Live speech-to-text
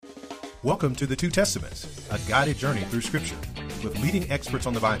Welcome to The Two Testaments, a guided journey through Scripture with leading experts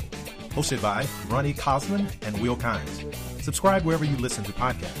on the Bible. Hosted by Ronnie Cosman and Will Kynes. Subscribe wherever you listen to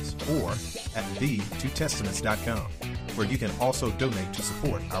podcasts or at the2testaments.com, where you can also donate to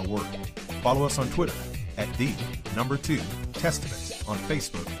support our work. Follow us on Twitter at the2testaments on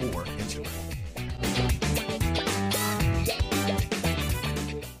Facebook or Instagram.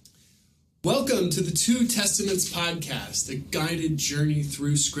 Welcome to the Two Testaments podcast, a guided journey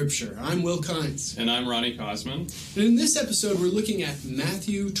through Scripture. I'm Will Kynes. And I'm Ronnie Cosman. And in this episode, we're looking at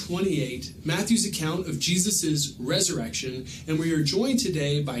Matthew 28, Matthew's account of Jesus' resurrection, and we are joined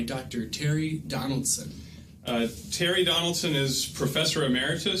today by Dr. Terry Donaldson. Terry Donaldson is Professor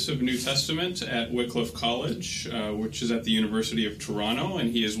Emeritus of New Testament at Wycliffe College, which is at the University of Toronto,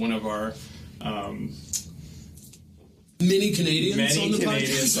 and he is one of our Many Canadians on the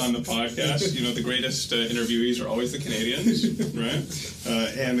podcast. You know, the greatest interviewees are always the Canadians, right?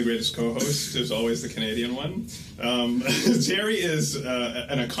 And the greatest co-host is always the Canadian one. Terry is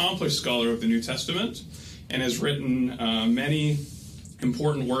an accomplished scholar of the New Testament and has written many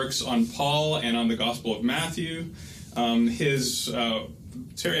important works on Paul and on the Gospel of Matthew.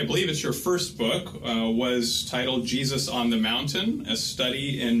 Terry, I believe it's your first book, was titled Jesus on the Mountain, a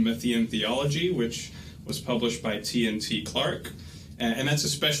study in Matthean theology, which was published by T&T Clark. And that's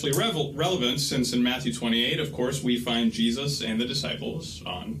especially relevant since in Matthew 28, of course, we find Jesus and the disciples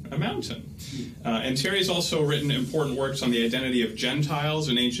on a mountain. And Terry's also written important works on the identity of Gentiles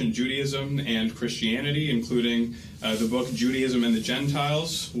in ancient Judaism and Christianity, including the book Judaism and the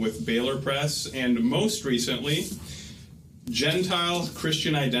Gentiles with Baylor Press, and most recently, Gentile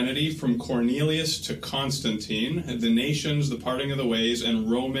Christian Identity from Cornelius to Constantine, The Nations, The Parting of the Ways, and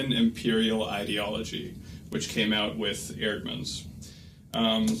Roman Imperial Ideology, which came out with Eerdmans.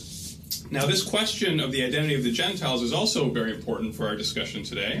 Now, this question of the identity of the Gentiles is also very important for our discussion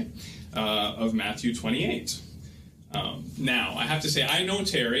today of Matthew 28. Now, I have to say, I know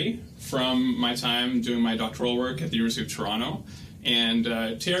Terry from my time doing my doctoral work at the University of Toronto, and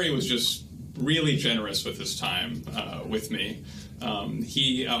Terry was just really generous with his time with me.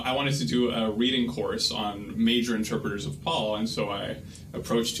 I wanted to do a reading course on major interpreters of Paul, and so I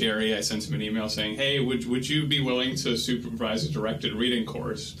approached Terry. I sent him an email saying, hey, would you be willing to supervise a directed reading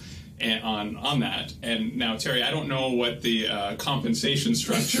course on that? And now, Terry, I don't know what the compensation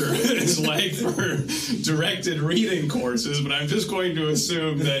structure is like for directed reading courses, but I'm just going to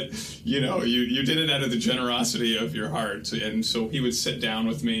assume that, you did it out of the generosity of your heart. And so he would sit down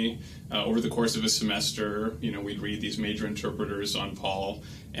with me over the course of a semester. We'd read these major interpreters on Paul,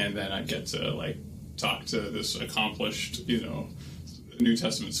 and then I'd get to talk to this accomplished, New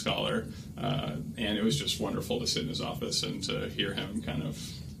Testament scholar, and it was just wonderful to sit in his office and to hear him kind of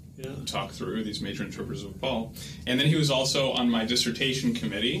talk through these major interpreters of Paul. And then he was also on my dissertation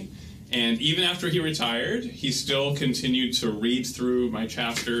committee, and even after he retired, he still continued to read through my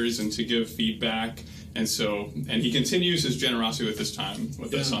chapters and to give feedback. And he continues his generosity with his time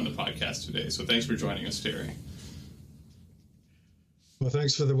with us on the podcast today. So thanks for joining us, Terry. Well,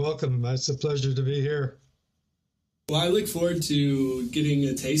 thanks for the welcome. It's a pleasure to be here. Well, I look forward to getting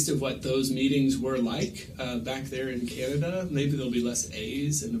a taste of what those meetings were like back there in Canada. Maybe there'll be less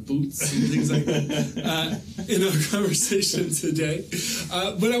A's and boots and things like that in our conversation today.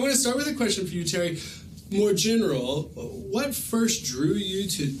 But I want to start with a question for you, Terry. More general, what first drew you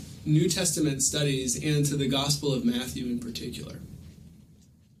to New Testament studies and to the Gospel of Matthew in particular?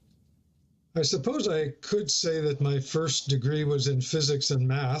 I suppose I could say that my first degree was in physics and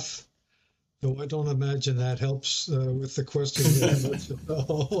math, though I don't imagine that helps with the question very much at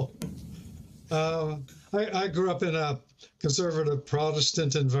all. I grew up in a conservative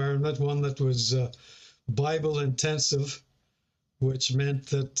Protestant environment, one that was Bible intensive, which meant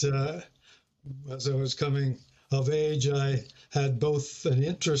that as I was coming of age, I had both an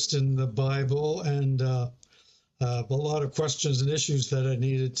interest in the Bible and a lot of questions and issues that I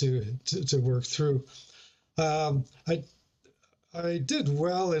needed to work through. I did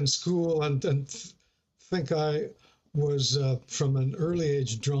well in school and think I was from an early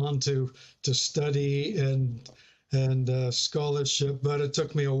age drawn to study and scholarship, but it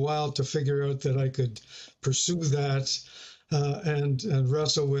took me a while to figure out that I could pursue that and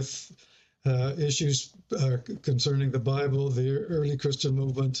wrestle with issues concerning the Bible, the early Christian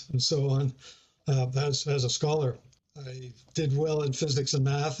movement, and so on. As a scholar, I did well in physics and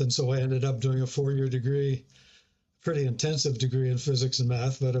math, and so I ended up doing a 4-year degree, pretty intensive degree in physics and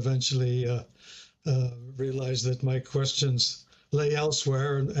math, but eventually realized that my questions lay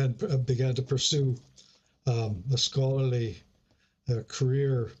elsewhere and began to pursue a scholarly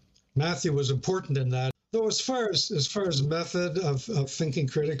career. Matthew was important in that. Though as far as method of thinking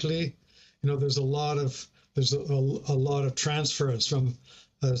critically, there's a lot of transference from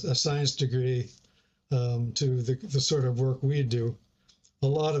a science degree to the sort of work we do. A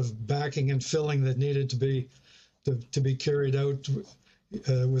lot of backing and filling that needed to be carried out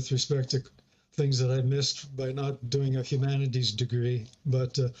with respect to things that I missed by not doing a humanities degree.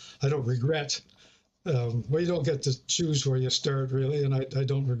 But I don't regret. Well, you don't get to choose where you start, really, and I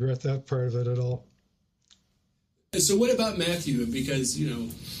don't regret that part of it at all. So what about Matthew? Because,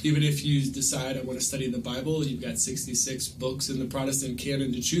 even if you decide I want to study the Bible, you've got 66 books in the Protestant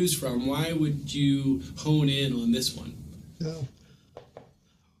canon to choose from. Why would you hone in on this one? Yeah.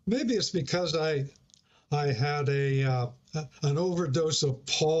 Maybe it's because I had an overdose of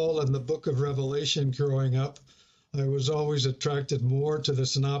Paul and the book of Revelation growing up. I was always attracted more to the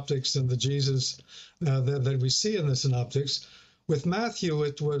synoptics than the Jesus that we see in the synoptics. With Matthew,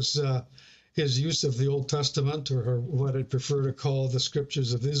 it was his use of the Old Testament, or what I'd prefer to call the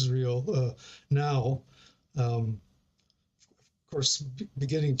Scriptures of Israel now. Of course,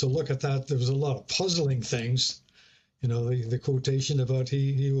 beginning to look at that, there was a lot of puzzling things. The quotation about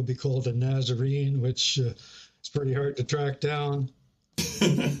he will be called a Nazarene, which is pretty hard to track down.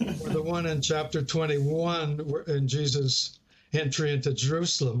 Or the one in chapter 21 in Jesus' entry into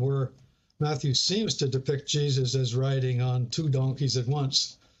Jerusalem, where Matthew seems to depict Jesus as riding on two donkeys at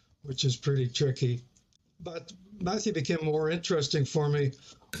once, which is pretty tricky. But Matthew became more interesting for me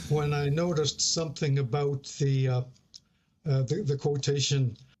when I noticed something about the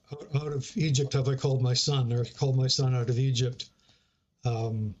quotation, "Out of Egypt have I called my son," or "called my son out of Egypt."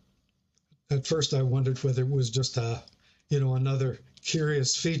 At first I wondered whether it was just another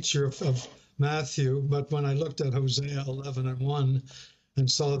curious feature of Matthew, but when I looked at Hosea 11:1 and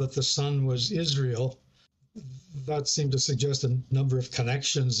saw that the son was Israel, that seemed to suggest a number of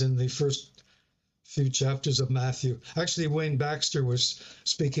connections in the first few chapters of Matthew. Actually, Wayne Baxter was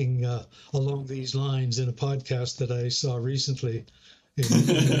speaking along these lines in a podcast that I saw recently.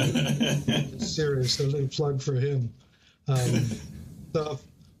 Serious, a little plug for him. The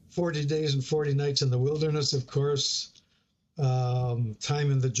 40 days and 40 nights in the wilderness, of course,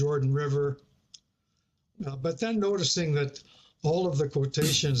 time in the Jordan River. But then noticing that all of the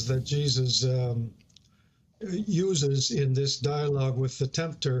quotations that Jesus uses in this dialogue with the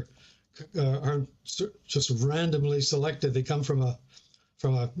tempter aren't just randomly selected. They come from a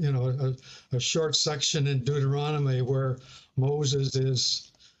short section in Deuteronomy where Moses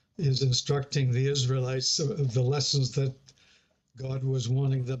is instructing the Israelites of the lessons that God was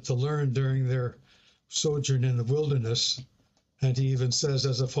wanting them to learn during their sojourn in the wilderness. And he even says,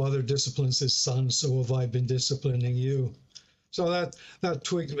 "As a father disciplines his son, so have I been disciplining you." So that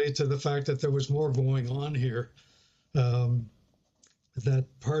twigged me to the fact that there was more going on here. That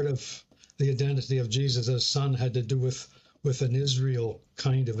part of the identity of Jesus as son had to do with an Israel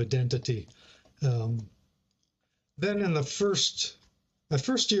kind of identity. Then in my first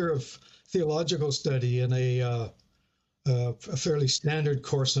year of theological study in a fairly standard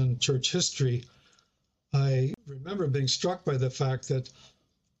course on church history, I remember being struck by the fact that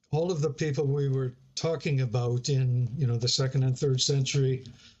all of the people we were talking about in the 2nd and 3rd century,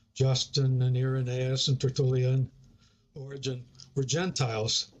 Justin and Irenaeus and Tertullian, Origen, were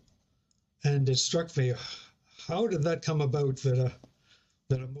Gentiles. And it struck me, how did that come about that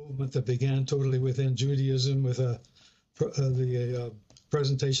a movement that began totally within Judaism with the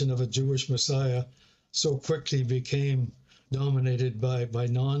presentation of a Jewish Messiah so quickly became dominated by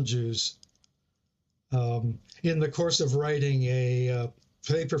non-Jews? In the course of writing a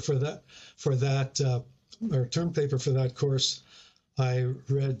paper for that or term paper for that course, I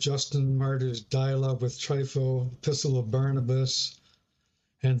read Justin Martyr's dialogue with Trypho, Epistle of Barnabas,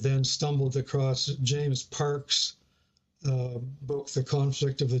 and then stumbled across James Parks' book, The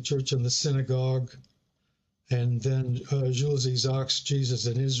Conflict of the Church and the Synagogue, and then Jules Isaacs' Jesus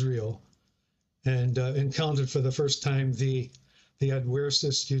in Israel, and encountered for the first time the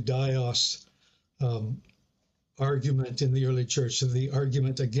adversus Judaios argument in the early church, the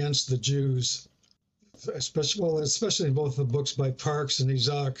argument against the Jews, especially in both the books by Parks and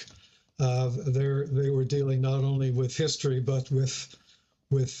Isaac. They were dealing not only with history, but with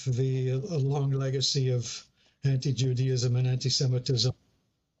the long legacy of anti-Judaism and anti-Semitism,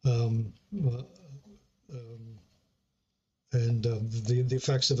 and the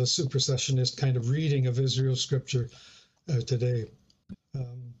effects of a supersessionist kind of reading of Israel's scripture today.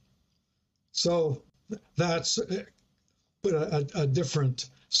 So that's put a different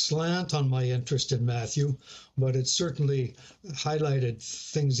slant on my interest in Matthew, but it certainly highlighted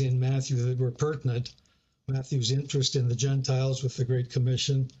things in Matthew that were pertinent. Matthew's interest in the Gentiles with the Great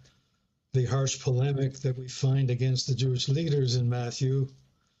Commission, the harsh polemic that we find against the Jewish leaders in Matthew,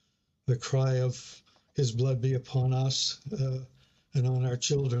 the cry of his blood be upon us and on our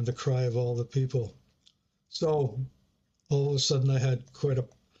children, the cry of all the people. So all of a sudden I had quite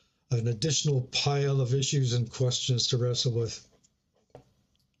an additional pile of issues and questions to wrestle with.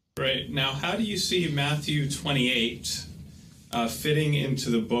 Right. Now, how do you see Matthew 28 fitting into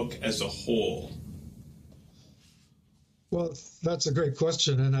the book as a whole? Well, that's a great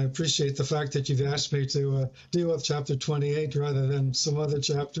question, and I appreciate the fact that you've asked me to deal with chapter 28 rather than some other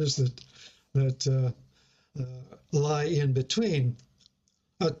chapters that lie in between.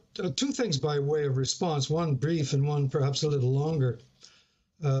 Two things by way of response, one brief and one perhaps a little longer.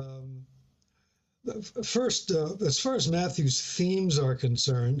 First, as far as Matthew's themes are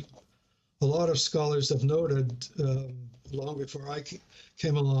concerned, a lot of scholars have noted, long before I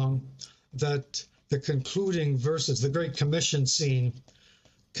came along, that the concluding verses, the Great Commission scene,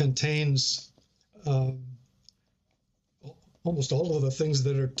 contains almost all of the things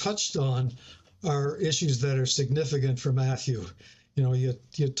that are touched on are issues that are significant for Matthew. You know,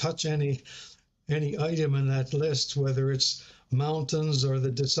 you touch any item in that list, whether it's mountains or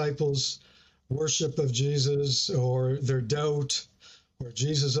the disciples' worship of Jesus or their doubt or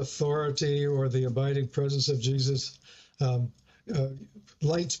Jesus' authority or the abiding presence of Jesus,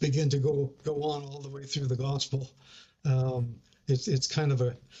 lights begin to go on all the way through the gospel. It's kind of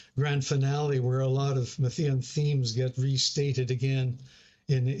a grand finale where a lot of Matthean themes get restated again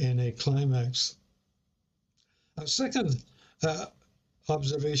in a climax. A second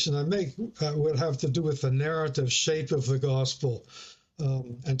observation I make would have to do with the narrative shape of the gospel.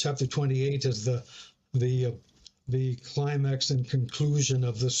 And chapter 28 is the climax and conclusion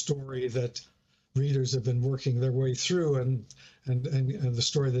of the story that readers have been working their way through, and the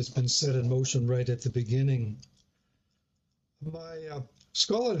story that's been set in motion right at the beginning. My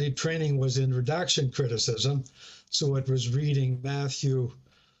scholarly training was in redaction criticism, so it was reading Matthew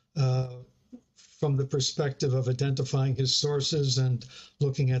from the perspective of identifying his sources and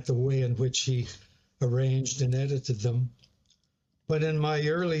looking at the way in which he arranged and edited them. But in my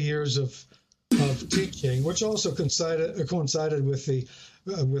early years of teaching, which also coincided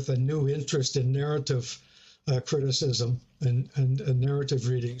with a new interest in narrative criticism and narrative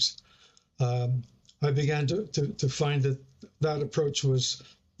readings, I began to find that approach was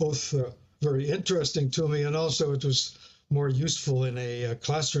both very interesting to me, and also it was more useful in a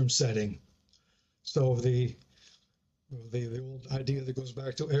classroom setting. So the old idea that goes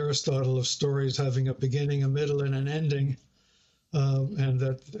back to Aristotle of stories having a beginning, a middle, and an ending, and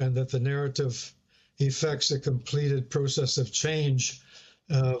that the narrative effects a completed process of change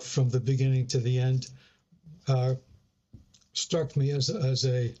from the beginning to the end, struck me as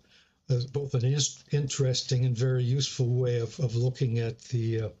both an interesting and very useful way of looking at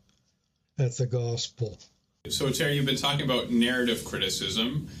the gospel. So, Terry, you've been talking about narrative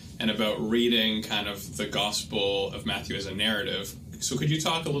criticism and about reading kind of the Gospel of Matthew as a narrative. So could you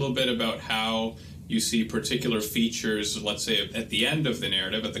talk a little bit about how you see particular features, let's say at the end of the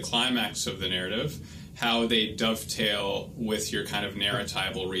narrative, at the climax of the narrative, how they dovetail with your kind of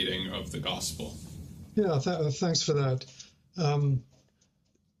narratival reading of the Gospel? Yeah, thanks for that.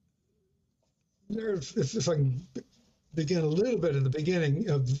 If I can begin a little bit at the beginning,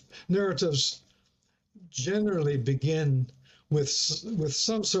 narratives generally begin with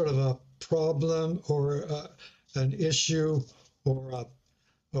some sort of a problem or an issue or a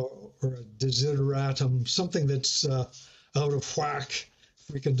desideratum, something that's out of whack,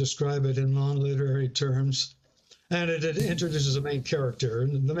 if we can describe it in non-literary terms. And it introduces a main character.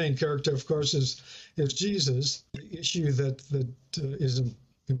 And the main character, of course, is Jesus. The issue that is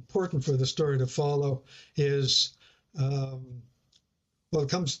important for the story to follow is, it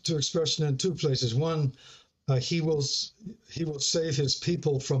comes to expression in two places. One, he will save his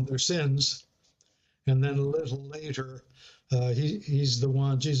people from their sins. And then a little later,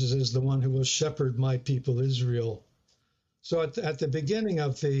 Jesus is the one who will shepherd my people Israel. So at the beginning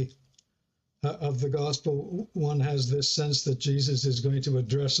of the gospel, one has this sense that Jesus is going to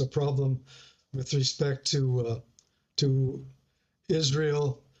address a problem with respect to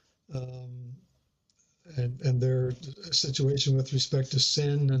Israel and their situation with respect to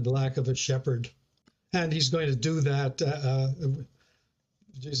sin and lack of a shepherd. And he's going to do that.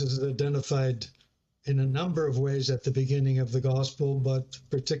 Jesus is identified in a number of ways at the beginning of the gospel, but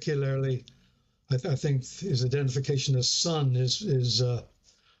particularly, I think his identification as son is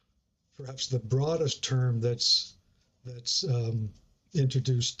perhaps the broadest term that's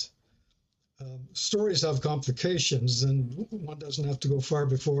introduced. Stories have complications, and one doesn't have to go far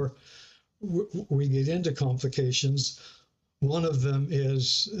before we get into complications. One of them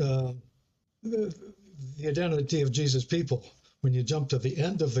is the identity of Jesus' people. when you jump to the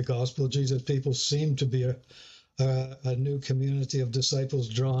end of the gospel, Jesus' people seem to be a new community of disciples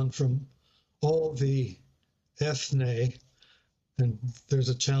drawn from all the ethne, and there's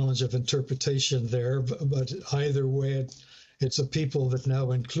a challenge of interpretation there, but either way, it's a people that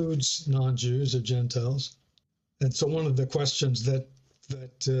now includes non-Jews or Gentiles. And so one of the questions that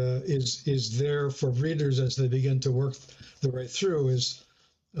is there for readers as they begin to work their way through is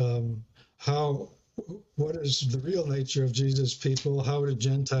what is the real nature of Jesus' people? How do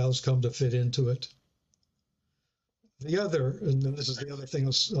Gentiles come to fit into it? The other, and this is the other thing,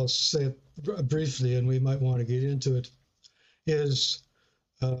 I'll say it briefly, and we might want to get into it, is,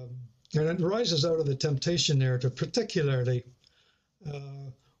 and it rises out of the temptation narrative, particularly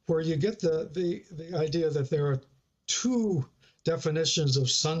where you get the idea that there are two definitions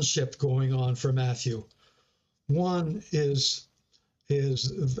of sonship going on for Matthew. One is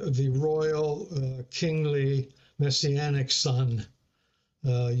the royal, kingly, messianic son.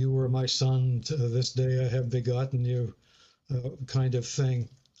 You were my son, this day I have begotten you, kind of thing.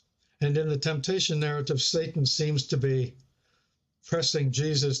 And in the temptation narrative, Satan seems to be pressing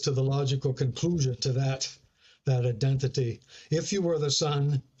Jesus to the logical conclusion to that identity. If you were the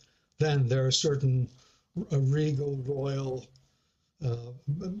son, then there are certain regal, royal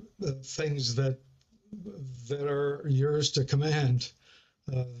things that are yours to command.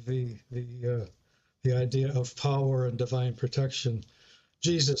 The idea of power and divine protection.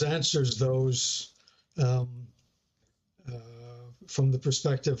 Jesus answers those from the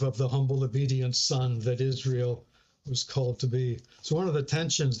perspective of the humble, obedient son that Israel was called to be. So one of the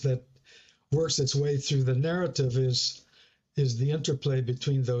tensions that works its way through the narrative is the interplay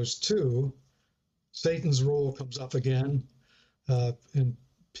between those two. Satan's role comes up again in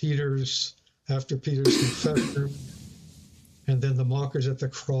after Peter's confession, and then the mockers at the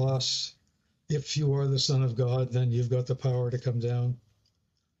cross. If you are the Son of God, then you've got the power to come down.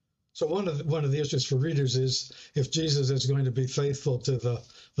 So one of the issues for readers is, if Jesus is going to be faithful to the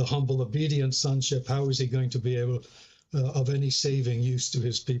humble, obedient sonship, how is he going to be able of any saving use to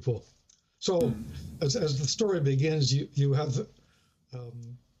his people? So as the story begins, you have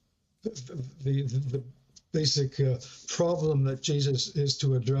the basic problem that Jesus is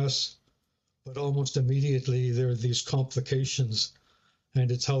to address, but almost immediately there are these complications,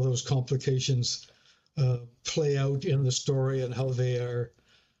 and it's how those complications play out in the story and how they are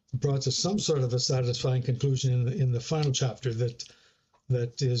brought to some sort of a satisfying conclusion in the final chapter that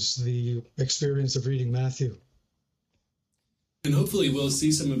is the experience of reading Matthew. And hopefully we'll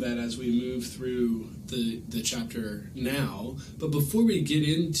see some of that as we move through the chapter now. But before we get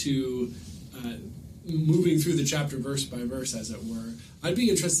into moving through the chapter verse by verse, as it were, I'd be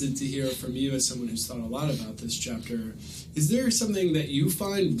interested to hear from you, as someone who's thought a lot about this chapter. Is there something that you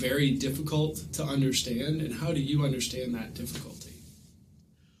find very difficult to understand, and how do you understand that difficulty?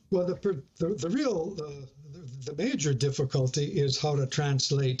 Well, the major difficulty is how to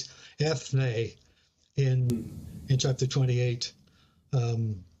translate ethne in chapter 28.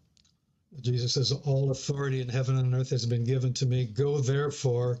 Jesus says, "All authority in heaven and earth has been given to me. Go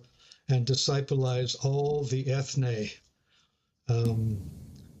therefore and discipleize all the ethne." In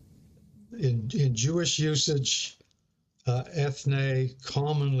Jewish usage, ethne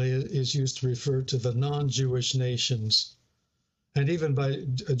commonly is used to refer to the non-Jewish nations, and even by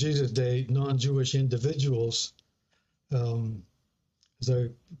Jesus' day, non-Jewish individuals. As I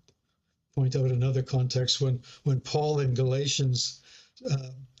point out in other contexts, when Paul in Galatians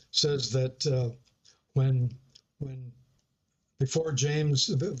says that when before James,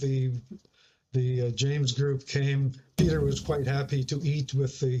 the James group came, Peter was quite happy to eat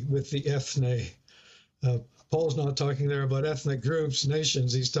with the ethne. Paul's not talking there about ethnic groups,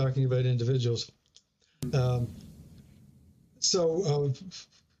 nations. He's talking about individuals. So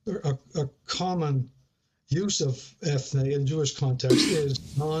a common use of ethne in Jewish context is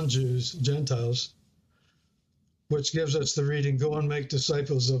non-Jews, Gentiles, which gives us the reading, "Go and make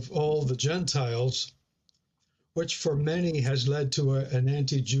disciples of all the Gentiles," which for many has led to an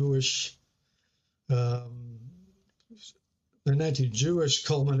anti-Jewish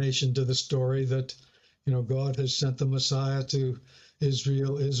culmination to the story that, God has sent the Messiah to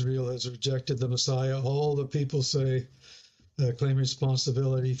Israel. Israel has rejected the Messiah. All the people claim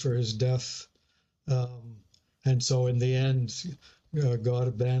responsibility for his death. And so in the end, God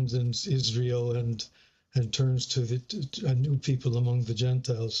abandons Israel and turns to a new people among the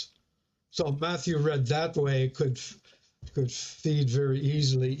Gentiles. So Matthew, read that way, could feed very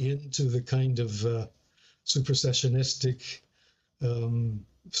easily into the kind of supersessionistic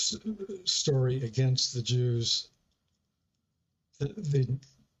story against the Jews.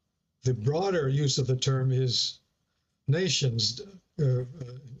 The broader use of the term is nations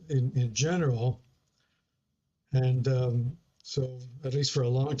in general. And so, at least for a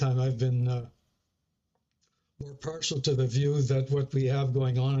long time, I've been more partial to the view that what we have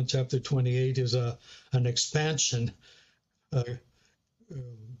going on in chapter 28 is an expansion. Go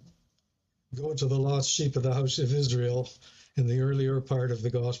to the lost sheep of the house of Israel in the earlier part of the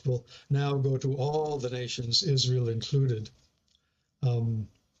gospel. Now go to all the nations, Israel included.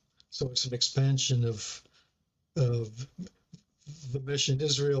 So it's an expansion of the mission.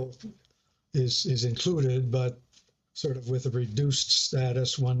 Israel is included, but sort of with a reduced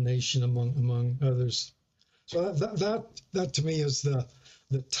status, one nation among others. So that to me is the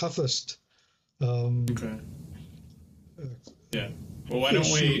toughest. Okay. Yeah. Well, why don't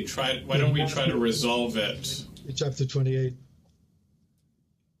we try to resolve it? In chapter 28.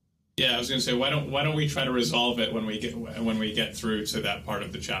 Yeah, I was going to say, why don't we try to resolve it when we get through to that part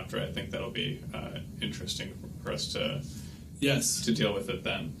of the chapter? I think that'll be interesting for us to deal with it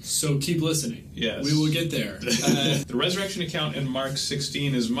then. So keep listening. Yes, we will get there. The resurrection account in Mark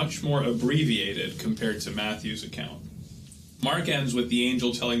 16 is much more abbreviated compared to Matthew's account. Mark ends with the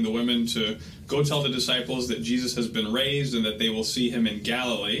angel telling the women to go tell the disciples that Jesus has been raised and that they will see him in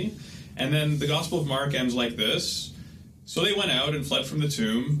Galilee. And then the Gospel of Mark ends like this. So they went out and fled from the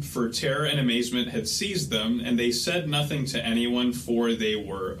tomb, for terror and amazement had seized them, and they said nothing to anyone, for they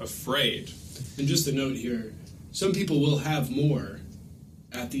were afraid. And just a note here, some people will have more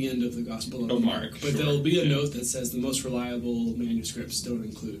at the end of the Gospel of Mark, but there'll be a note that says the most reliable manuscripts don't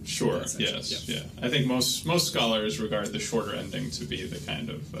include. Sure, yes, yeah. I think most scholars regard the shorter ending to be the kind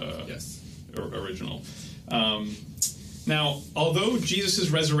of original. Now, although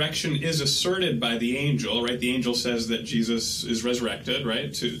Jesus' resurrection is asserted by the angel, right? The angel says that Jesus is resurrected,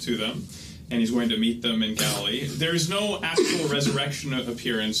 right, to them, and he's going to meet them in Galilee. There is no actual resurrection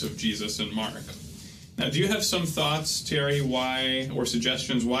appearance of Jesus in Mark. Now, do you have some thoughts, Terry, or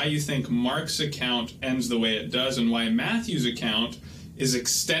suggestions why you think Mark's account ends the way it does and why Matthew's account is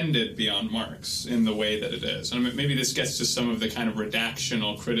extended beyond Mark's in the way that it is? And maybe this gets to some of the kind of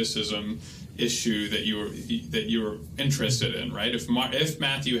redactional criticism issue that you were interested in, right? If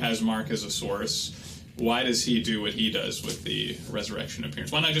Matthew has Mark as a source, why does he do what he does with the resurrection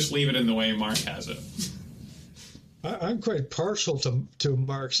appearance? Why not just leave it in the way Mark has it? I'm quite partial to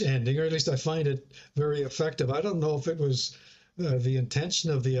Mark's ending, or at least I find it very effective. I don't know if it was the intention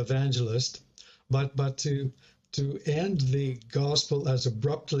of the evangelist, but to end the gospel as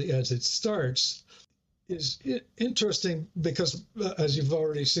abruptly as it starts is interesting because, as you've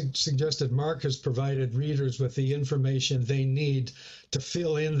already suggested, Mark has provided readers with the information they need to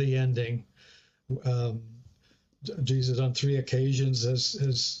fill in the ending. Jesus on 3 occasions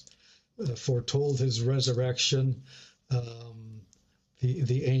has foretold his resurrection.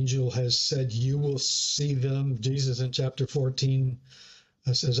 The angel has said, you will see them. Jesus in chapter 14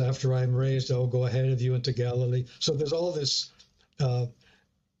 says, after I'm raised, I'll go ahead of you into Galilee. So there's all this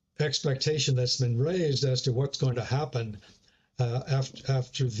expectation that's been raised as to what's going to happen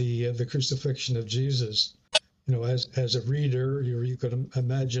after the crucifixion of Jesus. You know, as a reader, you could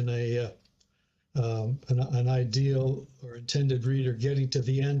imagine an ideal or intended reader getting to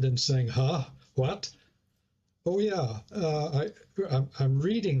the end and saying, huh, what? Oh yeah, I'm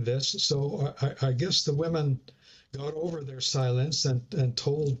reading this, so I guess the women got over their silence and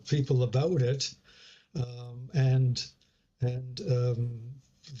told people about it, and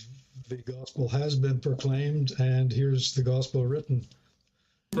the gospel has been proclaimed, and here's the gospel written.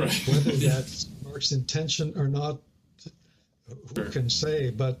 Right. Whether that's Mark's intention or not, who can say?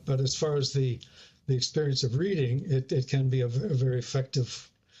 But as far as the experience of reading, it can be a very effective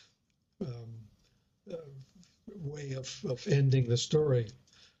way of ending the story.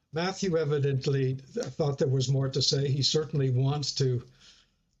 Matthew evidently thought there was more to say. He certainly wants to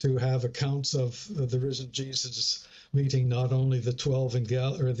have accounts of the risen Jesus meeting not only the 12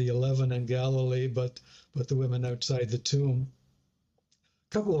 or the 11 in Galilee, but the women outside the tomb.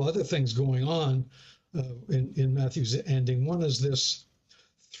 A couple of other things going on in Matthew's ending. One is this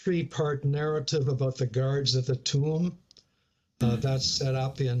 3-part narrative about the guards at the tomb. That's set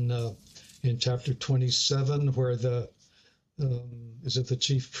up in chapter 27, where the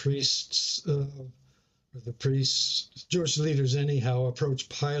chief priests or the priests, Jewish leaders anyhow, approach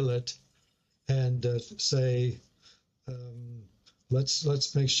Pilate and say,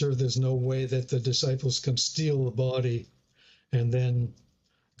 let's make sure there's no way that the disciples can steal the body and then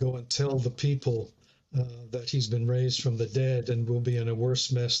go and tell the people that he's been raised from the dead, and we'll be in a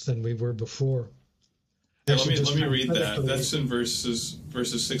worse mess than we were before. Yeah, let me read that. That's in verses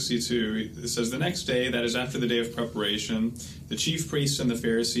 62. It says, the next day, that is after the day of preparation, the chief priests and the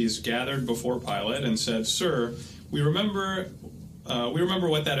Pharisees gathered before Pilate and said, Sir, We remember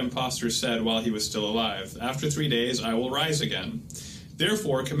what that impostor said while he was still alive. After 3 days, I will rise again.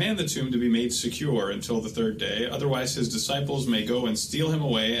 Therefore, command the tomb to be made secure until the third day. Otherwise, his disciples may go and steal him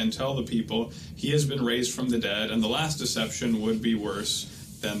away and tell the people he has been raised from the dead, and the last deception would be worse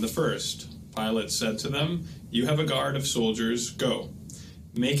than the first. Pilate said to them, You have a guard of soldiers. Go.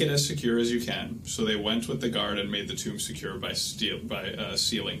 Make it as secure as you can. So they went with the guard and made the tomb secure by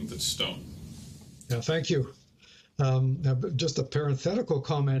sealing the stone. Yeah, thank you. Just a parenthetical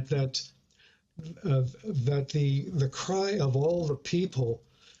comment that the cry of all the people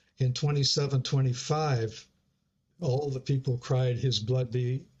in 27:25, all the people cried, His blood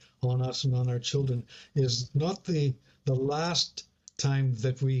be on us and on our children, is not the last time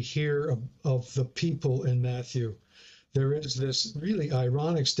that we hear of the people in Matthew. There is this really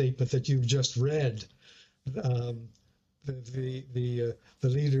ironic statement that you've just read. The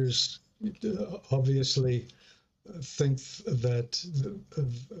leaders obviously think that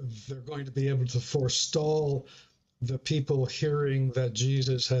they're going to be able to forestall the people hearing that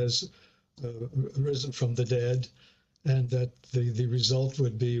Jesus has risen from the dead, and that the result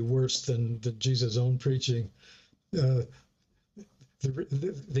would be worse than Jesus' own preaching.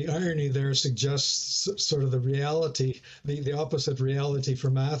 The irony there suggests sort of the reality, the opposite reality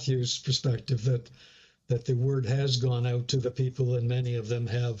from Matthew's perspective, that the word has gone out to the people and many of them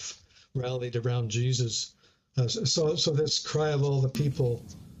have rallied around Jesus. So this cry of all the people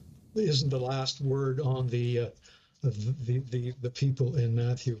isn't the last word on the people in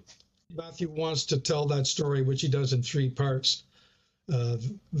Matthew. Matthew wants to tell that story, which he does in 3 parts.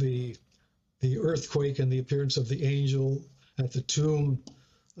 The earthquake and the appearance of the angel at the tomb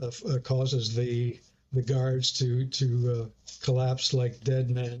causes the guards to collapse like dead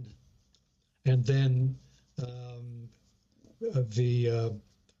men, and then the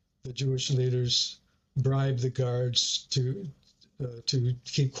Jewish leaders bribe the guards to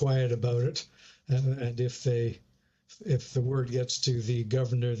keep quiet about it, and if the word gets to the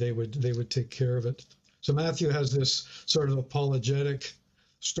governor, they would take care of it. So Matthew has this sort of apologetic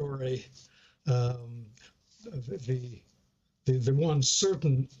story. The one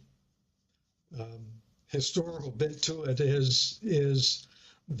certain historical bit to it is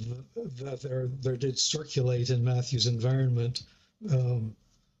that there did circulate in Matthew's environment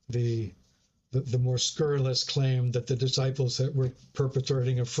the more scurrilous claim that the disciples were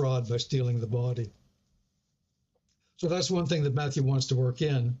perpetrating a fraud by stealing the body. So that's one thing that Matthew wants to work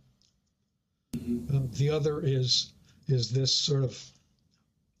in. The other is this sort of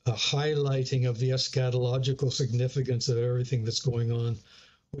a highlighting of the eschatological significance of everything that's going on,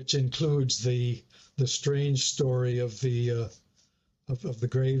 which includes the strange story of the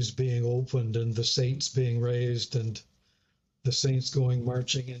graves being opened and the saints being raised and the saints going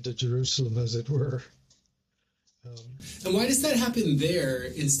marching into Jerusalem, as it were. And why does that happen there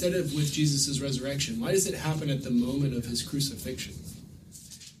instead of with Jesus' resurrection? Why does it happen at the moment of his crucifixion?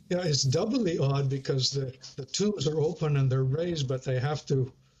 Yeah, it's doubly odd because the tombs are open and they're raised, but they have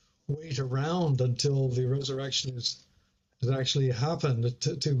to wait around until the resurrection has actually happened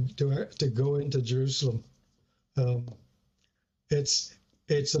to go into Jerusalem. It's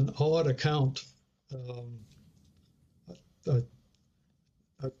an odd account. I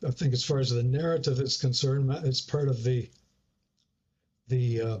think as far as the narrative is concerned, it's part of the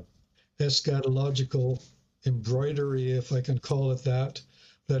eschatological embroidery, if I can call it that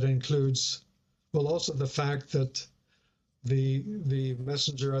includes, well, also the fact that the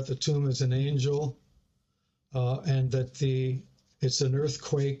messenger at the tomb is an angel, and that it's an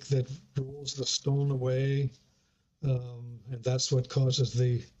earthquake that rolls the stone away, and that's what causes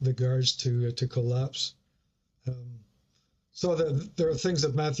the guards to collapse. So there are things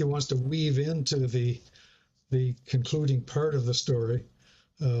that Matthew wants to weave into the concluding part of the story,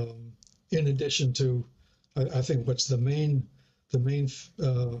 in addition to, I think what's the main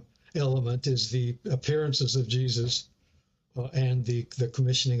element is the appearances of Jesus and the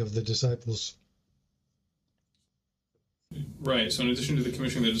commissioning of the disciples. Right. So in addition to the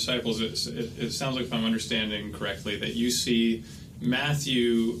commissioning of the disciples, it sounds like, if I'm understanding correctly, that you see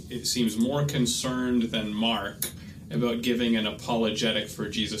Matthew, it seems, more concerned than Mark about giving an apologetic for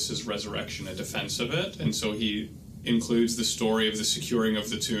Jesus' resurrection, a defense of it. And so he includes the story of the securing of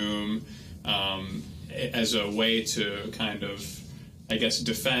the tomb as a way to kind of, I guess,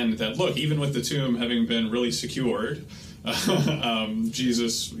 defend that, look, even with the tomb having been really secured,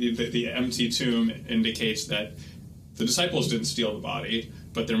 Jesus, the empty tomb indicates that the disciples didn't steal the body,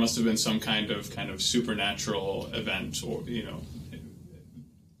 but there must have been some kind of supernatural event, or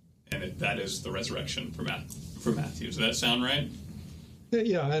and that is the resurrection for Matthew. Does that sound right?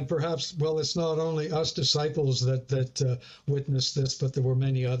 Yeah, and perhaps, well, it's not only us disciples that witnessed this, but there were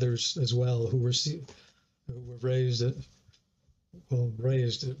many others as well who were raised,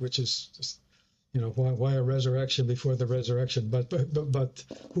 which is just, why a resurrection before the resurrection, but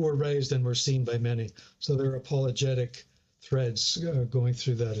who were raised and were seen by many. So there are apologetic threads going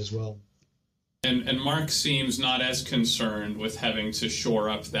through that as well. And Mark seems not as concerned with having to shore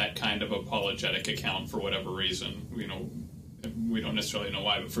up that kind of apologetic account for whatever reason. We don't necessarily know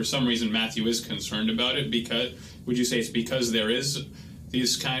why, but for some reason Matthew is concerned about it. Because, would you say it's because there is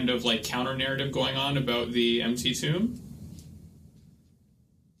these kind of like counter narrative going on about the empty tomb?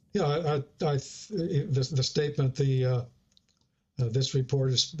 Yeah, the statement, this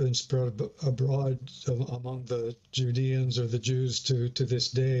report has been spread abroad among the Judeans or the Jews to this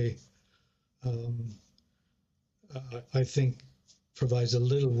day. I think provides a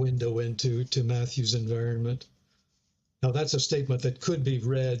little window into Matthew's environment. Now, that's a statement that could be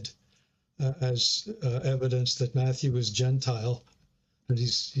read as evidence that Matthew is Gentile, and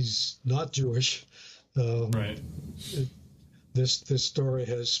he's not Jewish. Right. This story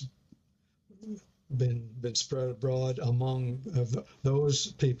has been spread abroad among those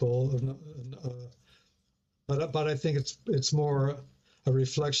people, but I think it's more a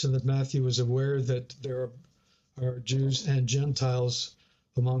reflection that Matthew is aware that there are Jews and Gentiles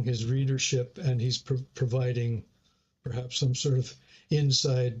among his readership, and he's providing perhaps some sort of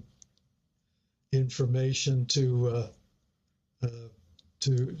inside information that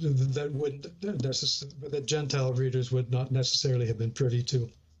Gentile readers would not necessarily have been privy to.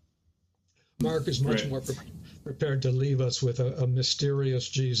 Mark is much more prepared to leave us with a mysterious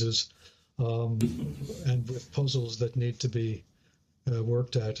Jesus, and with puzzles that need to be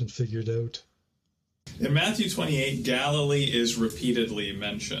worked at and figured out. In Matthew 28, Galilee is repeatedly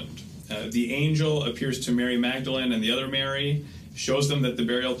mentioned. The angel appears to Mary Magdalene and the other Mary, shows them that the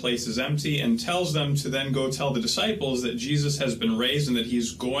burial place is empty, and tells them to then go tell the disciples that Jesus has been raised and that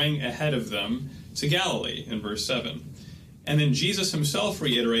he's going ahead of them to Galilee, in verse 7. And then Jesus himself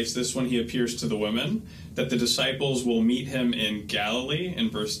reiterates this when he appears to the women, that the disciples will meet him in Galilee, in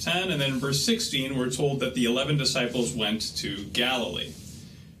verse 10. And then in verse 16, we're told that the 11 disciples went to Galilee.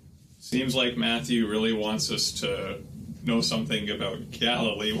 Seems like Matthew really wants us to know something about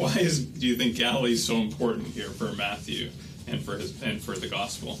Galilee. Why do you think Galilee is so important here for Matthew and for the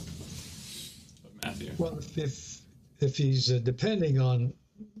Gospel of Matthew? Well, if he's depending on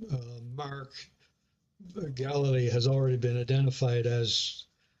Mark, Galilee has already been identified as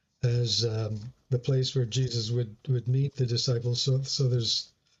the place where Jesus would meet the disciples. So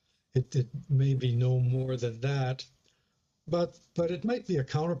there's it may be no more than that, but it might be a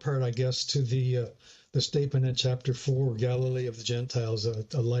counterpart, I guess, to the statement in chapter 4, Galilee of the Gentiles,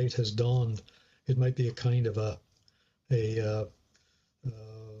 a light has dawned. It might be a kind of a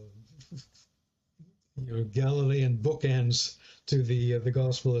Galilean bookends to the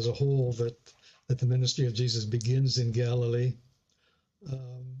gospel as a whole, that the ministry of Jesus begins in Galilee,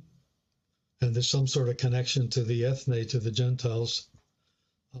 and there's some sort of connection to the ethne, to the Gentiles,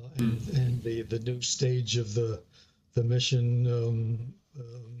 and the new stage of the mission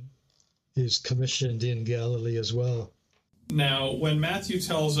is commissioned in Galilee as well. Now, when Matthew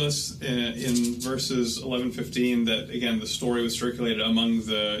tells us in verses 11-15 that, again, the story was circulated among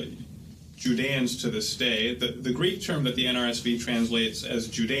the Judeans to this day, the Greek term that the NRSV translates as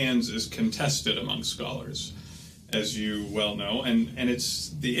Judeans is contested among scholars, as you well know, and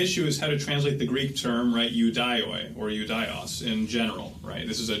it's the issue is how to translate the Greek term, right, eudaioi or eudaios in general, right?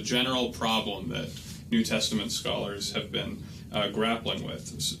 This is a general problem that New Testament scholars have been grappling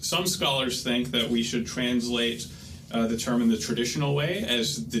with. Some scholars think that we should translate the term in the traditional way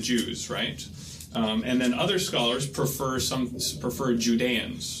as the Jews, right? And then other scholars prefer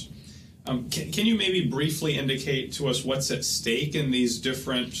Judeans. Can you maybe briefly indicate to us what's at stake in these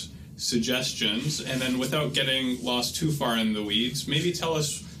different suggestions, and then without getting lost too far in the weeds, maybe tell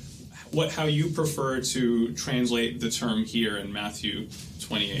us how you prefer to translate the term here in Matthew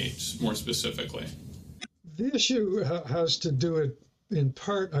 28 more specifically? The issue has to do in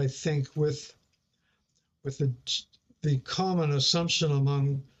part, I think, with the common assumption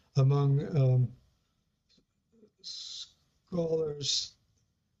among scholars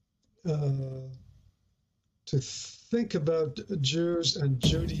to think about Jews and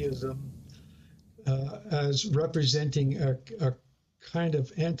Judaism as representing a kind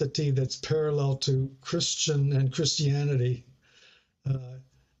of entity that's parallel to Christian and Christianity.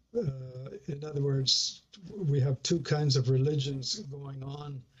 In other words, we have two kinds of religions going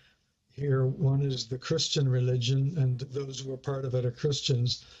on here. One is the Christian religion, and those who are part of it are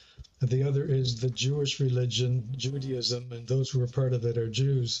Christians. and the other is the Jewish religion, Judaism, and those who are part of it are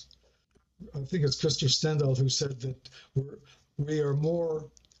Jews. I think it's Christopher Stendhal who said that we are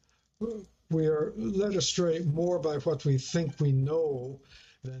led astray more by what we think we know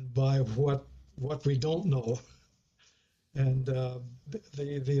than by what we don't know. And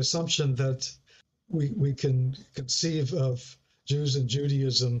the assumption that we can conceive of Jews and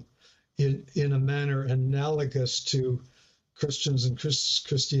Judaism in a manner analogous to Christians and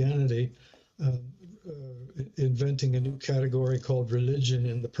Christianity, inventing a new category called religion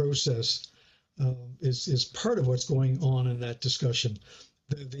in the process, is part of what's going on in that discussion.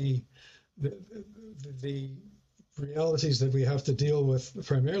 The realities that we have to deal with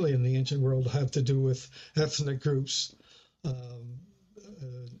primarily in the ancient world have to do with ethnic groups,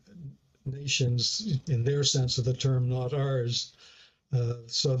 nations in their sense of the term, not ours,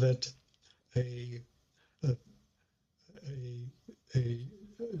 so that a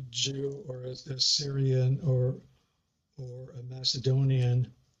Jew or a Syrian or a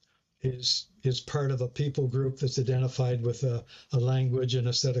Macedonian is part of a people group that's identified with a language and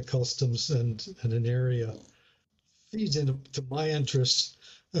a set of customs and an area. Feeds into my interests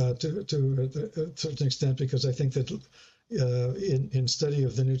to a certain extent, because I think that in study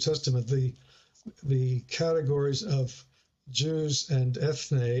of the New Testament, the categories of Jews and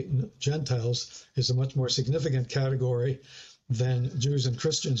ethne, Gentiles, is a much more significant category than Jews and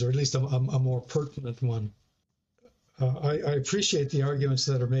Christians, or at least a more pertinent one. I appreciate the arguments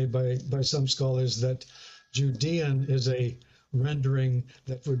that are made by some scholars that Judean is a rendering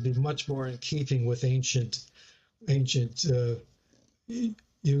that would be much more in keeping with ancient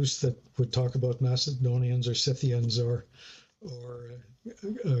use that would talk about Macedonians or Scythians or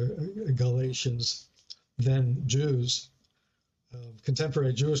Galatians than Jews.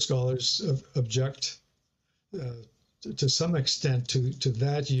 Contemporary Jewish scholars object to some extent to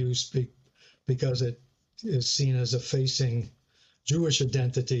that use because it is seen as effacing Jewish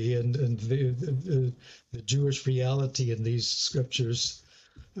identity and the Jewish reality in these scriptures.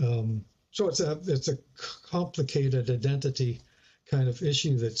 So it's a complicated identity kind of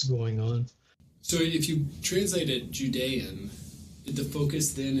issue that's going on. So if you translate it Judean, the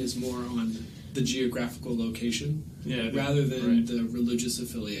focus then is more on the geographical location rather than the religious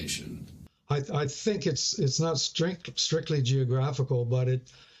affiliation. I think it's not strictly geographical, but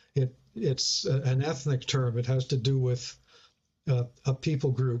it's an ethnic term. It has to do with a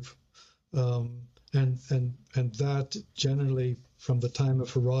people group, and that generally from the time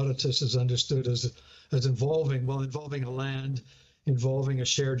of Herodotus is understood as involving a land, involving a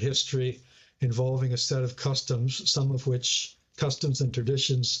shared history, involving a set of customs, customs and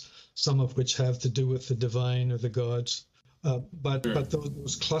traditions, some of which have to do with the divine or the gods. But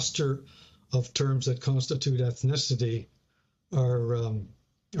those cluster of terms that constitute ethnicity are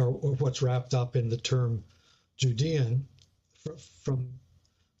what's wrapped up in the term Judean from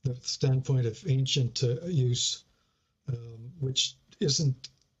the standpoint of ancient use, which isn't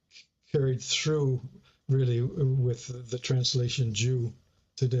carried through really with the translation Jew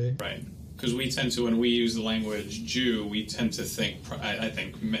today. Right. Because we tend to, when we use the language Jew, we tend to think, I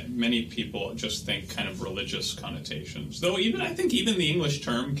think many people just think kind of religious connotations. Though I think even the English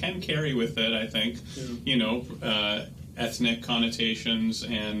term can carry with it, I think, ethnic connotations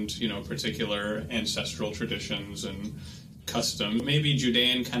and, particular ancestral traditions and customs. Maybe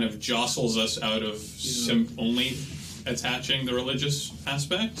Judean kind of jostles us out of only attaching the religious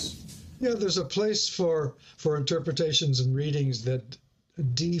aspects. Yeah, there's a place for interpretations and readings that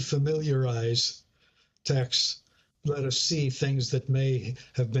defamiliarize texts, let us see things that may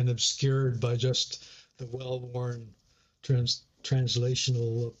have been obscured by just the well-worn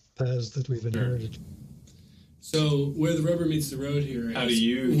translational paths that we've inherited. So where the rubber meets the road here. How do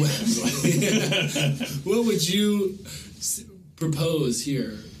you what would you propose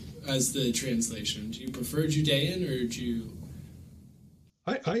here as the translation? Do you prefer Judean or do you...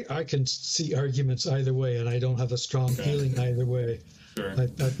 I can see arguments either way, and I don't have a strong feeling either way. Sure. I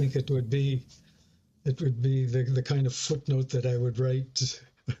think it would be the kind of footnote that I would write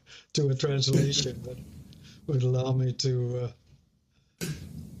to a translation that would allow me to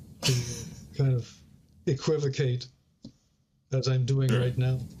kind of equivocate as I'm doing right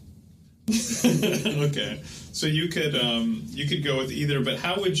now. Okay, so you could go with either, but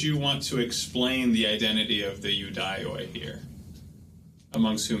how would you want to explain the identity of the Judaioi here,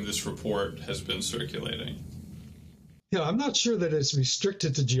 amongst whom this report has been circulating? Yeah, I'm not sure that it's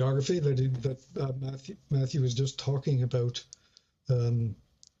restricted to geography, that Matthew was just talking about a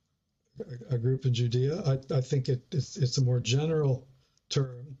group in Judea. I think it's a more general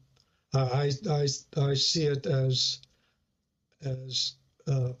term. I see it as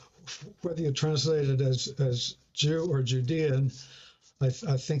whether you translate it as Jew or Judean, I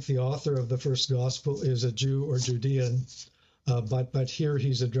think the author of the first gospel is a Jew or Judean, but here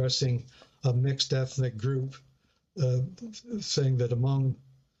he's addressing a mixed ethnic group, saying that among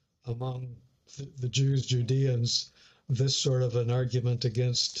the Jews, Judeans, this sort of an argument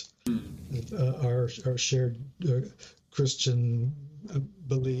against our shared Christian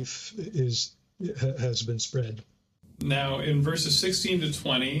belief has been spread. Now, in verses 16 to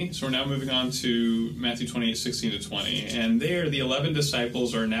 20, so we're now moving on to Matthew 28, 16 to 20, and there the 11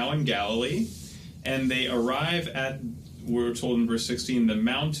 disciples are now in Galilee, and they arrive at, we're told in verse 16, the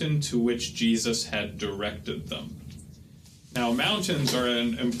mountain to which Jesus had directed them. Now, mountains are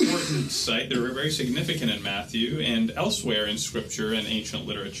an important site. They're very significant in Matthew and elsewhere in Scripture and ancient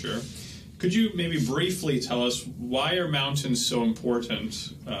literature. Could you maybe briefly tell us why are mountains so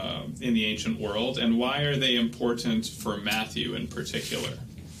important in the ancient world, and why are they important for Matthew in particular?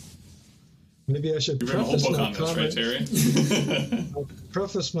 Maybe I should preface my comments, right,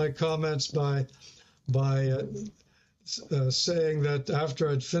 preface my comments by saying that after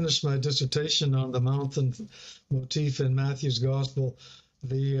I'd finished my dissertation on the mountain motif in Matthew's Gospel,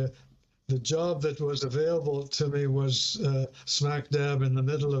 the job that was available to me was smack dab in the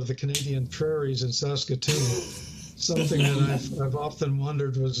middle of the Canadian prairies in Saskatoon. Something that I've often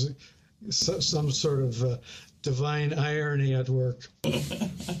wondered was some sort of divine irony at work.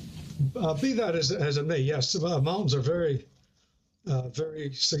 Be that as it may, yes, mountains are very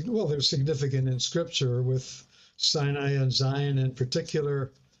they're significant in Scripture, with Sinai and Zion in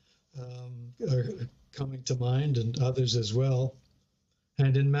particular coming to mind, and others as well.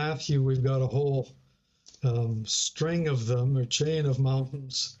 And in Matthew, we've got a whole string of them, or chain of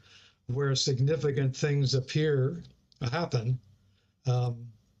mountains, where significant things happen.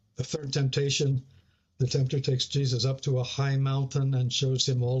 The third temptation, the tempter takes Jesus up to a high mountain and shows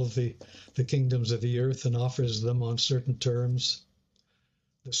him all of the kingdoms of the earth and offers them on certain terms.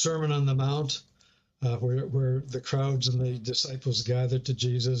 The Sermon on the Mount, where the crowds and the disciples gather to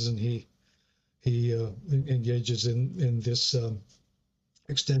Jesus, and he engages in this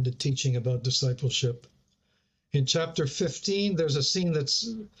extended teaching about discipleship. In chapter 15, there's a scene that's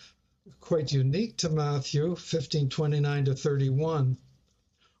quite unique to Matthew, 15:29 to 31,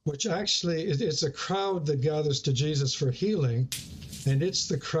 which actually it's a crowd that gathers to Jesus for healing, and it's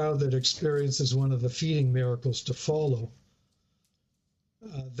the crowd that experiences one of the feeding miracles to follow.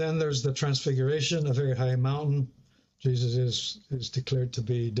 Then there's the Transfiguration, a very high mountain. Jesus is declared to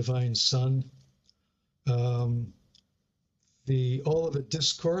be divine Son. The Olivet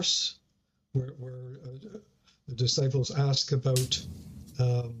Discourse, where the disciples ask about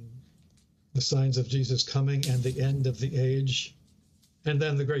the signs of Jesus coming and the end of the age, and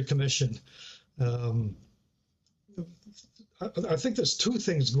then the Great Commission. I think there's two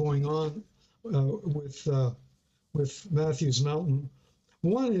things going on with Matthew's mountain.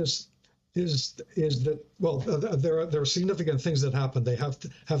 One is that, well, there are significant things that happen. They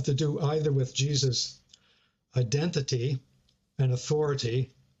have to do either with Jesus' identity and authority,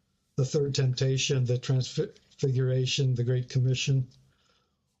 the third temptation, the Transfiguration, the Great Commission,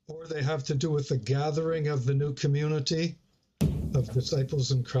 or they have to do with the gathering of the new community of disciples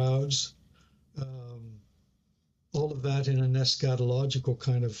and crowds. All of that in an eschatological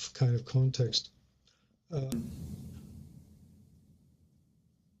kind of context.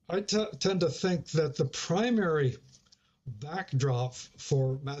 I tend to think that the primary backdrop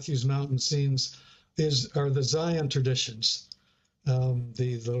for Matthew's mountain scenes are the Zion traditions.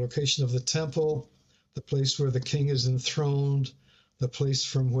 The location of the temple, the place where the king is enthroned, the place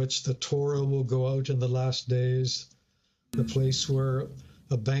from which the Torah will go out in the last days, the place where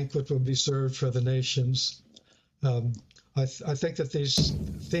a banquet will be served for the nations. I think that these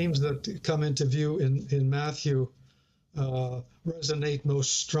themes that come into view in Matthew resonate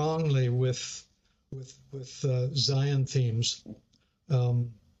most strongly with Zion themes. Now,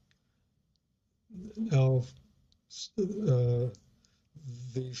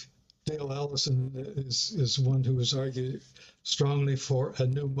 Dale Allison is one who has argued strongly for a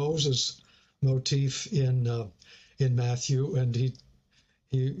new Moses motif in Matthew, and he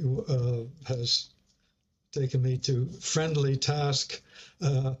has taken me to friendly task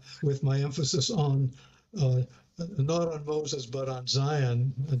with my emphasis on not on Moses but on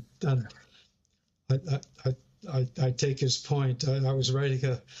Zion, and I take his point. I was writing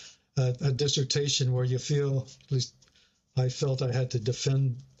a dissertation where at least I felt I had to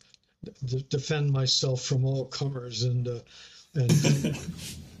defend myself from all comers and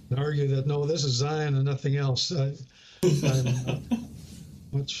argue that no, this is Zion and nothing else. I'm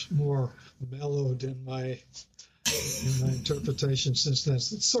much more mellowed in my in my interpretation since then.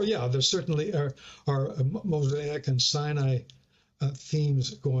 So yeah, there certainly are Mosaic and Sinai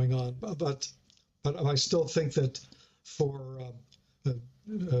themes going on, but I still think that for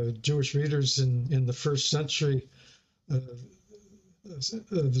Jewish readers in the first century,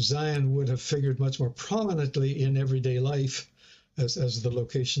 Zion would have figured much more prominently in everyday life as the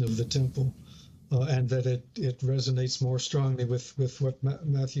location of the temple, and that it resonates more strongly with what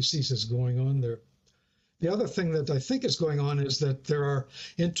Matthew sees is going on there. The other thing that I think is going on is that there are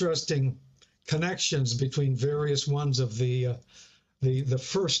interesting connections between various ones of the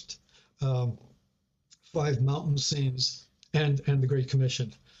first 5 mountain scenes and the Great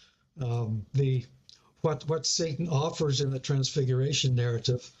Commission. What Satan offers in the Transfiguration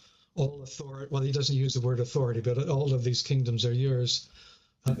narrative, all authority, well, he doesn't use the word authority, but all of these kingdoms are yours,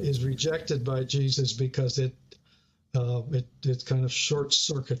 is rejected by Jesus because it kind of short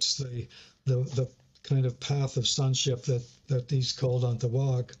circuits the kind of path of sonship that he's called on to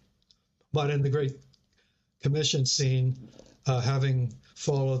walk. But in the Great Commission scene, having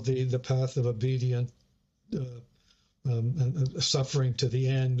followed the path of obedient suffering to the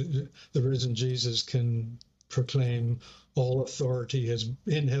end, the risen Jesus can proclaim, all authority has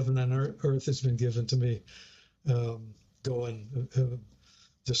in heaven and earth has been given to me. Go and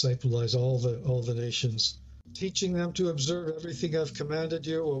discipleize all the nations, teaching them to observe everything I've commanded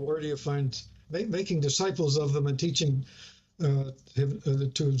you. Well, where do you find making disciples of them and teaching to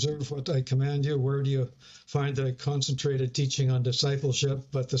observe what I command you? Where do you find the concentrated teaching on discipleship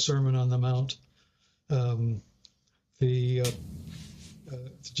but the Sermon on the Mount?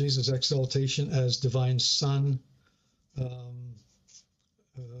 Jesus' exaltation as divine Son, the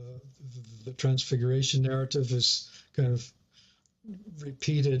Transfiguration narrative is kind of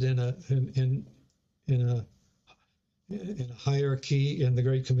repeated in a hierarchy in the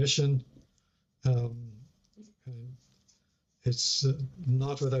Great Commission. It's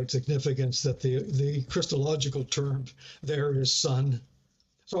not without significance that the Christological term there is Son.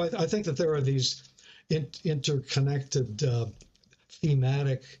 So I think that there are these interconnected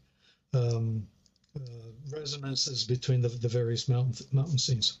thematic resonances between the various mountain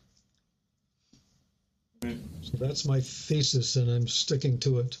scenes. So that's my thesis, and I'm sticking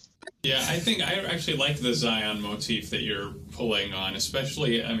to it. Yeah, I think I actually like the Zion motif that you're pulling on,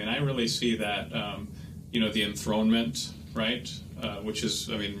 especially, I really see that, the enthronement, right? Which is,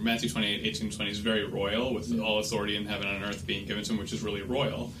 Matthew 28, 18, 20 is very royal, with all authority in heaven and earth being given to him, which is really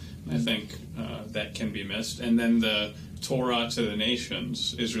royal. I think that can be missed. And then the Torah to the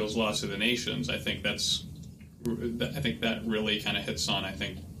nations, Israel's law to the nations, I think that really kind of hits on,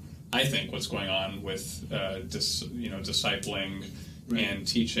 I think what's going on with discipling and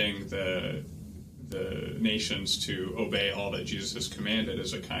teaching the nations to obey all that Jesus has commanded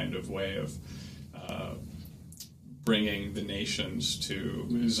as a kind of way of bringing the nations to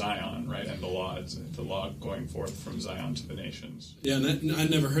Zion, right? And the law going forth from Zion to the nations. Yeah, and I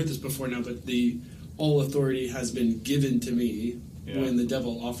never heard this before now, but the all authority has been given to me. Yeah. When the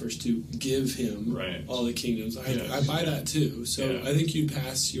devil offers to give him all the kingdoms. I buy that too. So I think you'd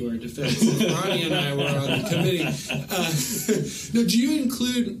pass your defense if Ronnie and I were on the committee. Now, do you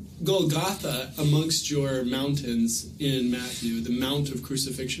include Golgotha amongst your mountains in Matthew, the Mount of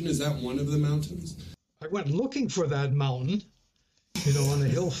Crucifixion? Is that one of the mountains? I went looking for that mountain, on a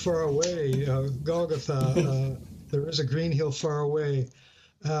hill far away, Golgotha. There is a green hill far away.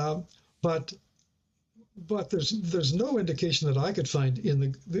 But there's no indication that I could find in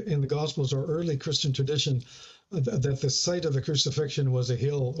the Gospels or early Christian tradition that the site of the crucifixion was a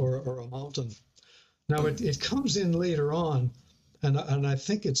hill or a mountain. Now it comes in later on, and I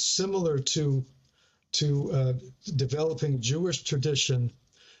think it's similar to developing Jewish tradition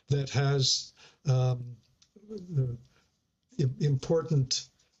that has important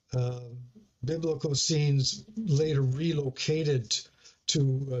biblical scenes later relocated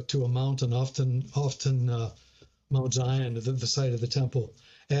to a mountain, often Mount Zion, the site of the temple.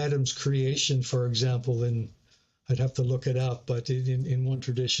 Adam's creation, for example, I'd have to look it up, but in one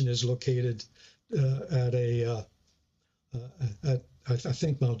tradition is located at I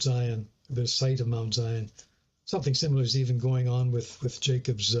think Mount Zion, the site of Mount Zion. Something similar is even going on with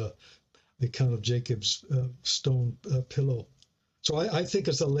Jacob's, the account of Jacob's stone pillow. So I think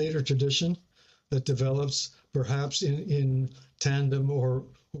it's a later tradition that develops perhaps in tandem or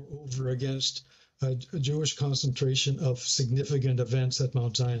over against a Jewish concentration of significant events at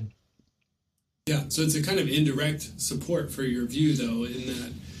Mount Zion. Yeah, so it's a kind of indirect support for your view, though, in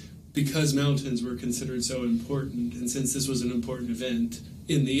that because mountains were considered so important, and since this was an important event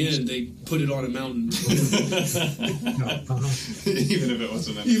in the end, they put it on a mountain. Even if it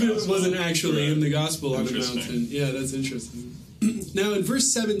wasn't in the Even if it gospel. wasn't actually Right. in the gospel on a Interesting. mountain. Yeah, that's interesting. Now, in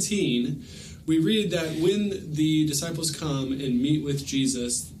verse 17, we read that when the disciples come and meet with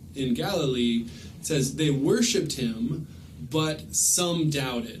Jesus in Galilee, it says they worshipped him, but some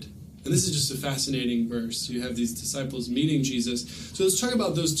doubted. And this is just a fascinating verse. You have these disciples meeting Jesus. So let's talk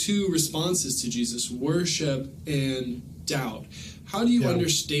about those two responses to Jesus, worship and doubt. How do you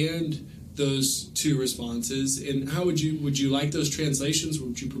understand those two responses, and how would you like those translations?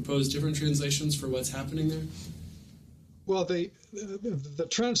 Would you propose different translations for what's happening there? Well, the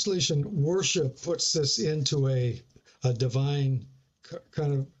translation worship puts this into a divine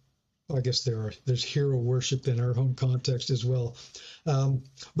kind of. I guess there's hero worship in our own context as well,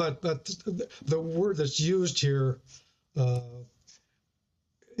 but the word that's used here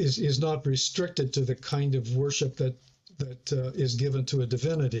is not restricted to the kind of worship that is given to a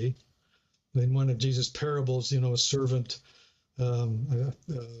divinity. In one of Jesus' parables, a servant. I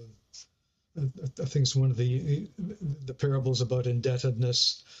think it's one of the parables about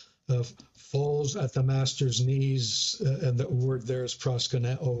indebtedness, falls at the master's knees, and the word there is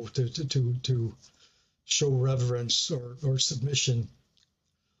proskuneo, to show reverence or submission.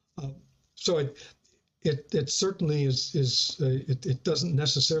 So it certainly is it doesn't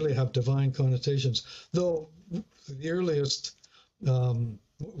necessarily have divine connotations, though the earliest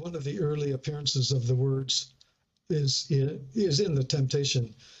one of the early appearances of the words is in the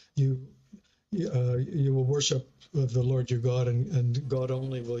temptation. You will worship the Lord your God, and God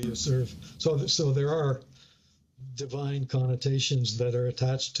only will you serve. So there are divine connotations that are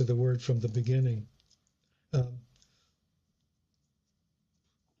attached to the word from the beginning.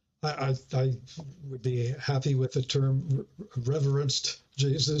 I would be happy with the term reverenced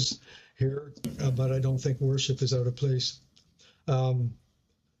Jesus here, but I don't think worship is out of place.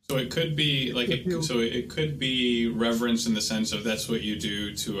 So it could be like it could be reverence in the sense of that's what you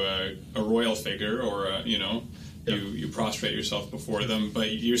do to a royal figure, or you prostrate yourself before them.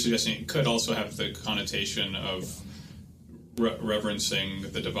 But you're suggesting it could also have the connotation of reverencing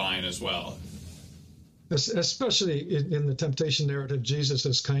the divine as well. Especially in the temptation narrative, Jesus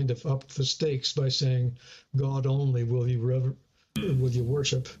has kind of upped the stakes by saying, "God only will you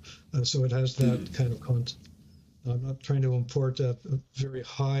worship." So it has that kind of content. I'm not trying to import a very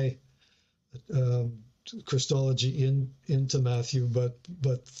high Christology into Matthew, but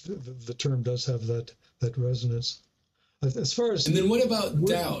the term does have that resonance. As far as and then what about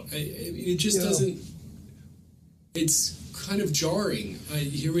doubt? It just doesn't. It's kind of jarring.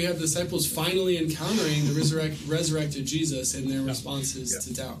 Here we have the disciples finally encountering the resurrected Jesus, and their responses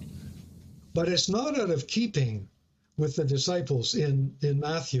to doubt. But it's not out of keeping with the disciples in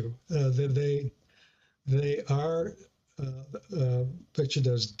Matthew. They are pictured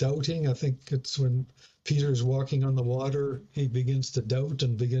as doubting. I think it's when Peter's walking on the water, he begins to doubt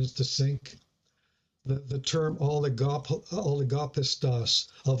and begins to sink. The term oligopistos,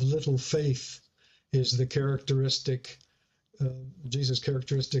 of little faith, is the characteristic, Jesus'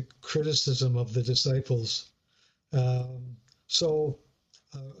 characteristic criticism of the disciples.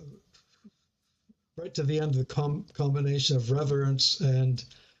 Right to the end, the combination of reverence and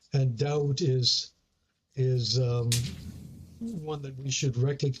doubt is one that we should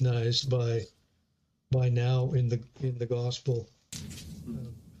recognize by now in the gospel.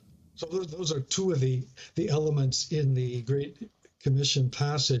 So those are two of the elements in the Great Commission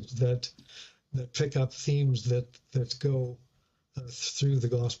passage that pick up themes that go through the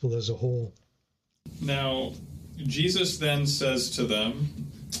gospel as a whole. Now, Jesus then says to them,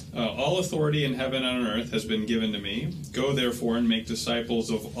 all authority in heaven and on earth has been given to me. Go therefore and make disciples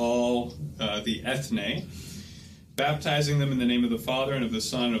of all the ethne, baptizing them in the name of the Father and of the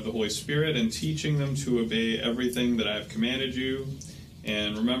Son and of the Holy Spirit, and teaching them to obey everything that I have commanded you.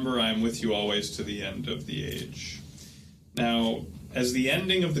 And remember, I am with you always to the end of the age. Now, as the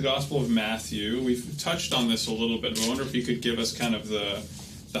ending of the Gospel of Matthew, we've touched on this a little bit. I wonder if you could give us kind of the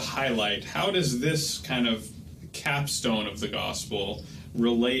highlight. How does this kind of capstone of the Gospel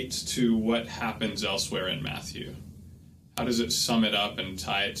relate to what happens elsewhere in Matthew? How does it sum it up and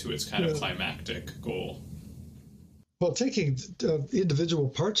tie it to its kind of climactic goal? Well, taking individual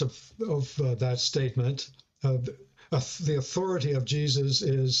parts of that statement, the authority of Jesus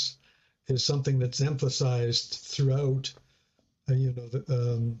is something that's emphasized throughout. They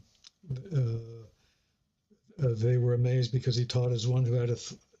were amazed because he taught as one who had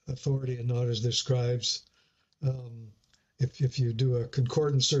authority and not as their scribes. If you do a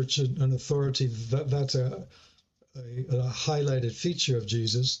concordance search on authority, that's a highlighted feature of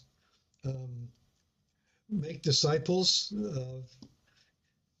Jesus. Make disciples.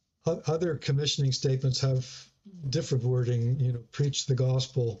 Other commissioning statements have different wording. Preach the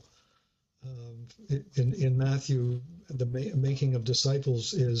gospel. In Matthew, the making of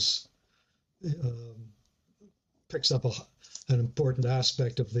disciples picks up an important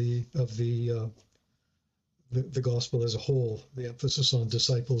aspect of the gospel as a whole. The emphasis on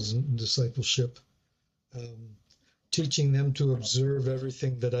disciples and discipleship, teaching them to observe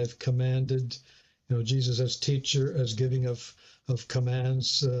everything that I've commanded. Jesus as teacher, as giving of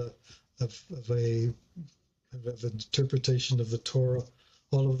commands, of an interpretation of the Torah.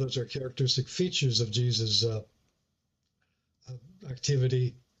 All of those are characteristic features of Jesus'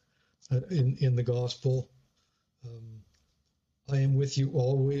 activity in the gospel. I am with you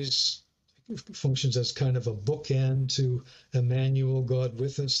always functions as kind of a bookend to Emmanuel, God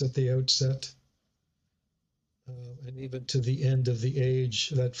with us, at the outset. And even to the end of the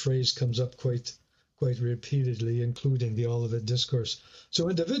age, that phrase comes up quite repeatedly, including the Olivet Discourse. So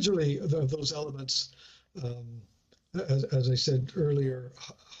individually, those elements, as I said earlier,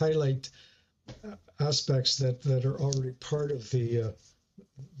 highlight aspects that are already part of the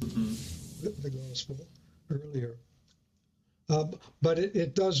gospel earlier. But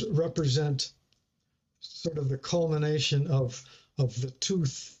it does represent sort of the culmination of the two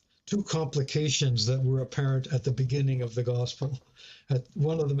complications that were apparent at the beginning of the gospel.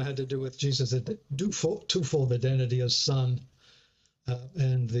 One of them had to do with Jesus' twofold identity as Son,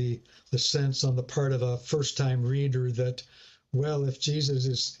 and the sense on the part of a first-time reader that, well, if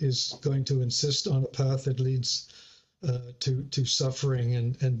Jesus is going to insist on a path that leads to suffering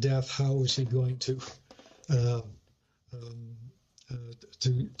and death, how is he going to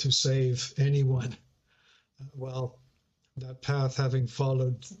save anyone? Well, that path having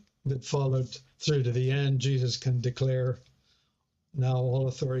followed through to the end, Jesus can declare, now all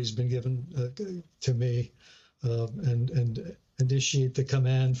authority has been given to me, and initiate the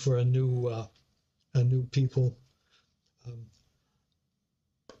command for a new people.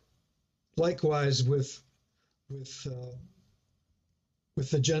 Likewise with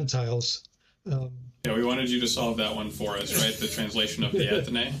the Gentiles. We wanted you to solve that one for us, right? The translation of the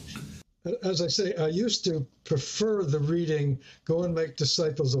ethne. As I say, I used to prefer the reading, go and make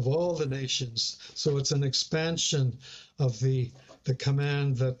disciples of all the nations. So it's an expansion of the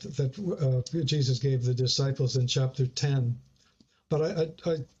command that Jesus gave the disciples in chapter 10. But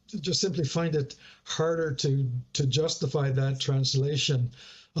I just simply find it harder to justify that translation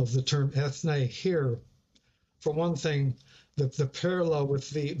of the term ethne here. For one thing, the parallel with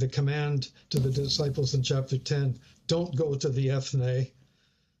the command to the disciples in chapter 10, don't go to the ethne,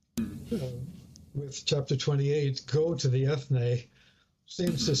 with chapter 28, go to the ethne,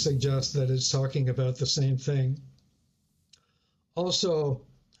 seems to suggest that it's talking about the same thing. Also,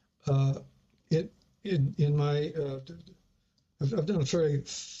 in my I've done a very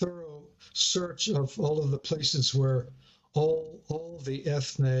thorough search of all of the places where all the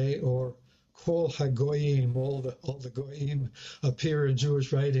ethne or kol hagoyim, all the goyim appear in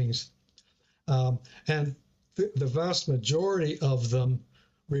Jewish writings, and the vast majority of them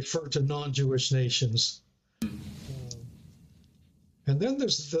refer to non-Jewish nations. And then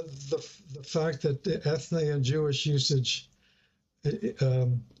there's the fact that the ethne and Jewish usage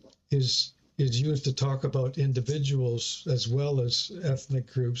is used to talk about individuals as well as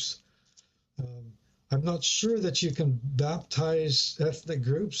ethnic groups. I'm not sure that you can baptize ethnic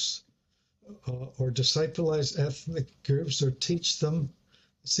groups or discipleize ethnic groups or teach them.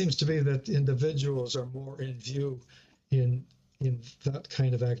 It seems to be that individuals are more in view in that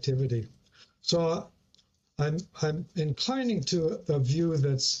kind of activity. So I'm inclining to a view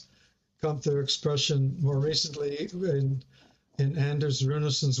that's come to expression more recently in Anders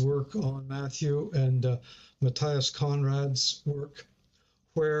Runeson's work on Matthew and Matthias Conrad's work,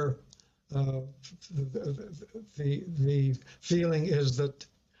 where the feeling is that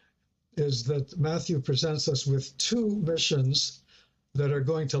Matthew presents us with two missions that are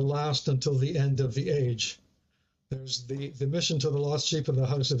going to last until the end of the age. There's the mission to the lost sheep of the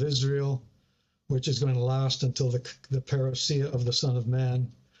house of Israel, which is going to last until the parousia of the Son of Man.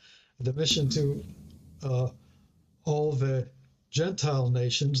 The mission to all the Gentile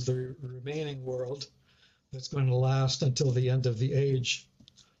nations, the remaining world, that's going to last until the end of the age.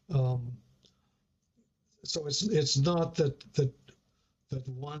 So it's not that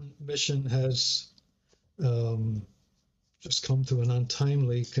one mission has just come to an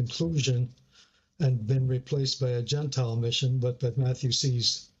untimely conclusion and been replaced by a Gentile mission, but Matthew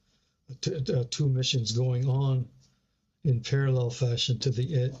sees two missions going on in parallel fashion to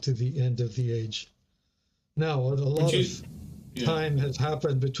the end of the age. Now, a lot of time has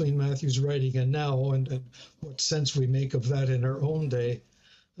happened between Matthew's writing and now, and what sense we make of that in our own day.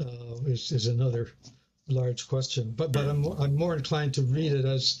 is another large question. But I'm more inclined to read it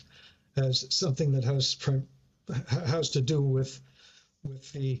as something that has to do with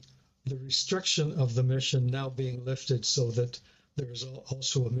the restriction of the mission now being lifted, so that there's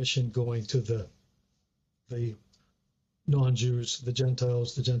also a mission going to the non-Jews, the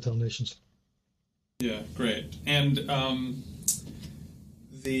Gentiles, the Gentile nations. Yeah, great. And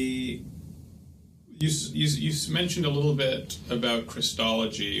you mentioned a little bit about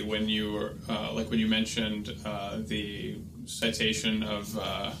Christology when you were when you mentioned the citation of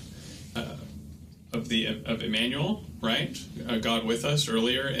Emmanuel, right? God with us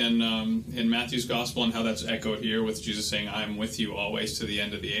earlier in Matthew's Gospel, and how that's echoed here with Jesus saying, "I'm with you always to the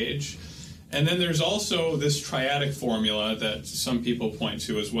end of the age." And then there's also this triadic formula that some people point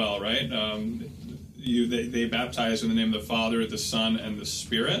to as well, right? They baptize in the name of the Father, the Son, and the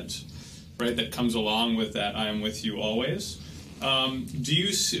Spirit, right? That comes along with that "I am with you always." How do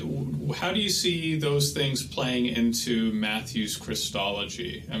you see those things playing into Matthew's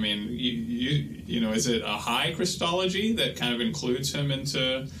Christology? I mean, is it a high Christology that kind of includes him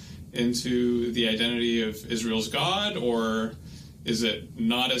into the identity of Israel's God, or is it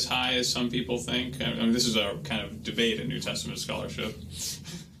not as high as some people think? I mean, this is a kind of debate in New Testament scholarship.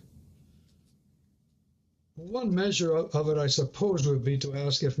 One measure of it, I suppose, would be to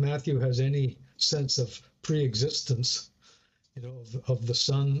ask if Matthew has any sense of pre-existence, of the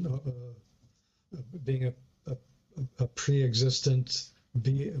Son being a pre-existent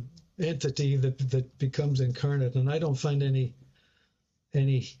entity that becomes incarnate. And I don't find any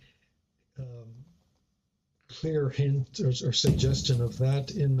clear hint or suggestion of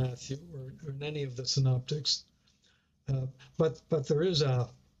that in Matthew or in any of the synoptics. But there is an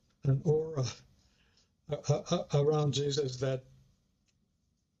aura around Jesus that,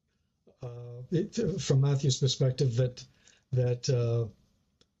 from Matthew's perspective, that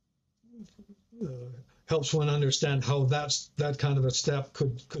helps one understand how that kind of a step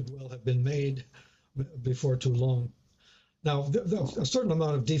could well have been made before too long. Now, a certain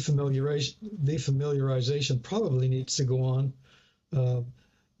amount of defamiliarization probably needs to go on.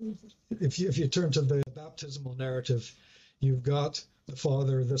 If you turn to the baptismal narrative, you've got the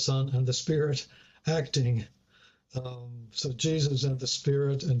Father, the Son, and the Spirit acting. So Jesus and the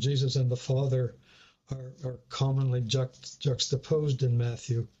Spirit and Jesus and the Father are commonly juxtaposed in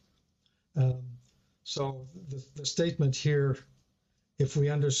Matthew. So the statement here, if we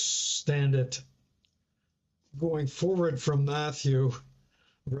understand it going forward from Matthew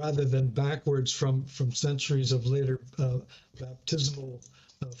rather than backwards from centuries of later baptismal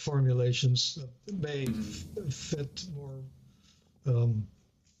formulations, may fit more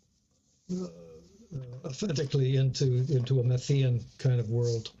authentically into a Matthean kind of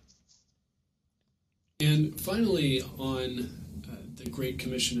world. And finally, on the Great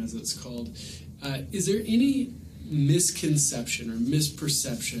Commission, as it's called, is there any misconception or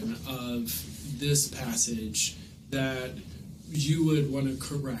misperception of this passage that you would want to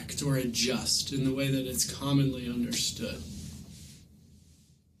correct or adjust in the way that it's commonly understood?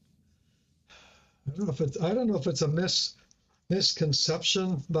 I don't know if it's a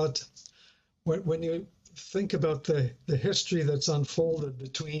misconception, but when you think about the history that's unfolded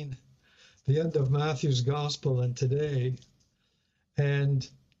between the end of Matthew's Gospel and today, and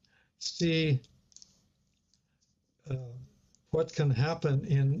see what can happen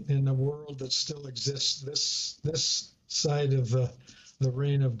in a world that still exists this side of the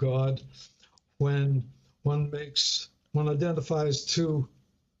reign of God, when one identifies too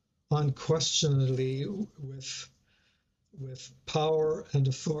unquestionably with power and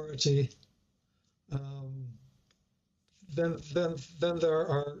authority, then there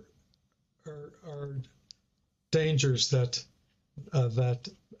are dangers that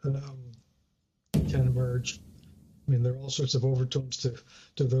can emerge. I mean, there are all sorts of overtones to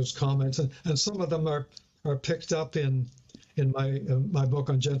those comments, and some of them are picked up in my book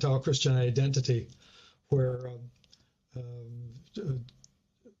on Gentile Christian identity, where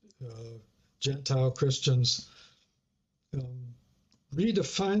Gentile Christians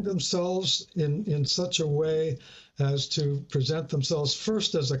redefine themselves in such a way as to present themselves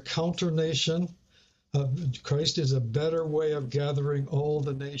first as a counter nation. Christ is a better way of gathering all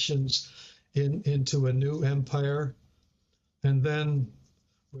the nations into a new empire. And then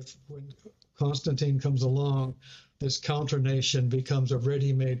when Constantine comes along, this counter nation becomes a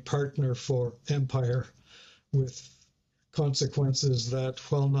ready-made partner for empire, with consequences that,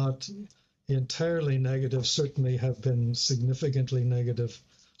 while not entirely negative, certainly have been significantly negative.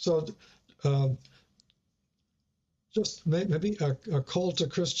 So just maybe a call to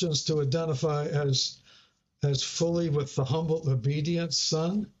Christians to identify as as fully with the humble, obedient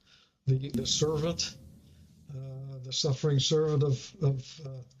son, the servant, the suffering servant of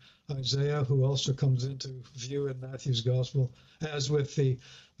Isaiah, who also comes into view in Matthew's gospel, as with the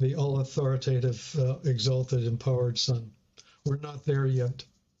all-authoritative, exalted, empowered son. We're not there yet.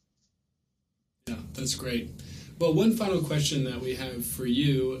 Yeah, that's great. Well, one final question that we have for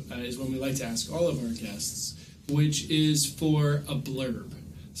you is one we like to ask all of our guests, which is for a blurb.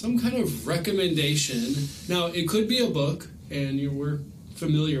 Some kind of recommendation. Now, it could be a book, and we're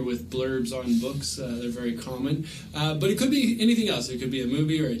familiar with blurbs on books. They're very common. But it could be anything else. It could be a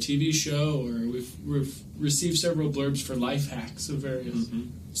movie or a TV show, or we've received several blurbs for life hacks of various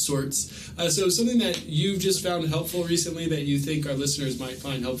sorts. So something that you've just found helpful recently that you think our listeners might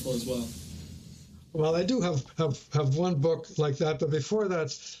find helpful as well. Well, I do have one book like that, but before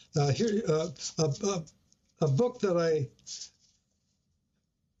that, here a book that I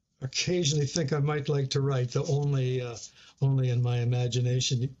occasionally think I might like to write, though only in my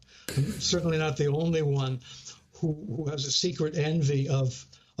imagination. I'm certainly not the only one who has a secret envy of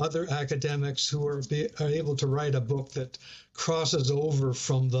other academics who are able to write a book that crosses over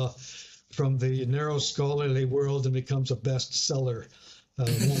from the narrow scholarly world and becomes a bestseller. I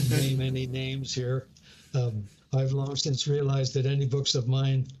won't name any names here. I've long since realized that any books of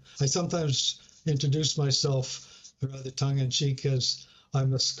mine, I sometimes introduce myself rather tongue-in-cheek as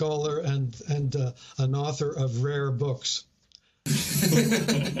I'm a scholar and an author of rare books.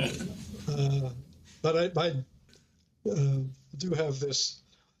 But I do have this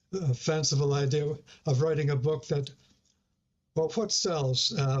fanciful idea of writing a book that, well, what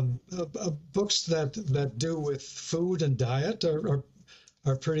sells? Books that do with food and diet are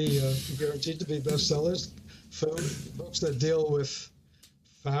pretty guaranteed to be bestsellers. Books that deal with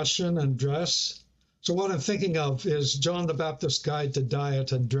fashion and dress. So what I'm thinking of is John the Baptist's Guide to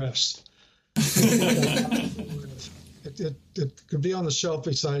Diet and Dress. It could be on the shelf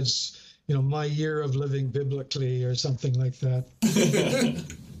besides, My Year of Living Biblically or something like that.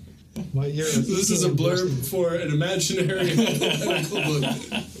 My Year of This is a blurb for an imaginary hypothetical book.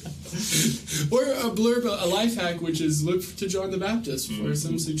 Or a blurb, a life hack, which is look to John the Baptist for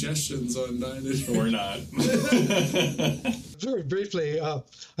some suggestions on diet. Or not. Very briefly,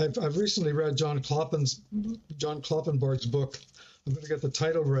 I've recently read John Kloppenborg's book. I'm going to get the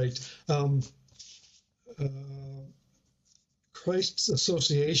title right. Christ's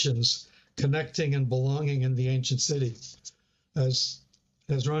Associations, Connecting and Belonging in the Ancient City. As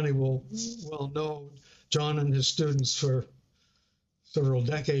Ronnie will well know, John and his students for several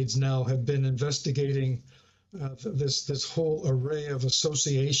decades now have been investigating this whole array of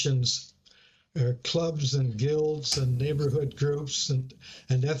associations, clubs and guilds and neighborhood groups and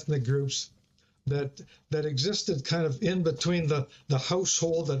ethnic groups that existed kind of in between the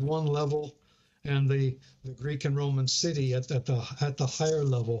household at one level and the Greek and Roman city at the higher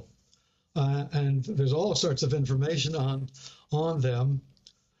level. And there's all sorts of information on them.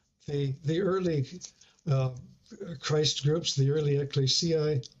 The early Christ groups, the early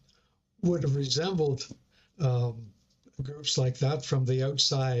ecclesiae, would have resembled groups like that from the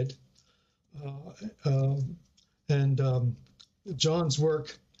outside. John's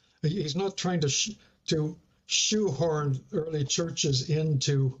work, he's not trying to shoehorn early churches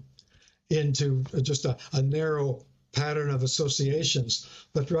into just a narrow pattern of associations,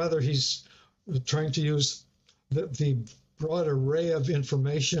 but rather he's trying to use the broad array of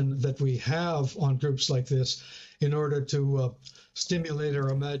information that we have on groups like this in order to stimulate our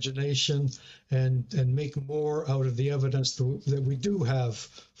imagination and make more out of the evidence that we do have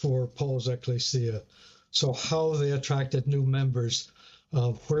for Paul's ecclesia. So how they attracted new members,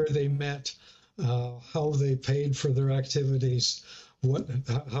 where they met, how they paid for their activities,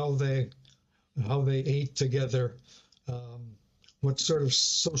 how they ate together, what sort of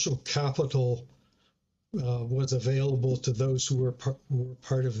social capital was available to those who were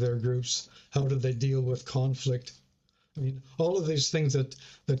part of their groups. How did they deal with conflict? I mean, all of these things that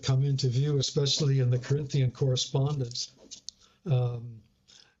come into view, especially in the Corinthian correspondence. We're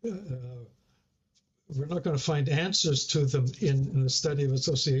not going to find answers to them in the study of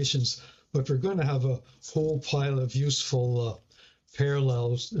associations, but we're going to have a whole pile of useful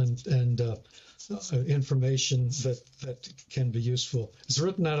parallels and information that can be useful. It's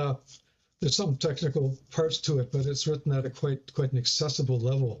written there's some technical parts to it, but it's written at a quite an accessible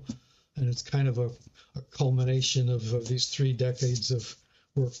level, and it's kind of a culmination of these 3 decades of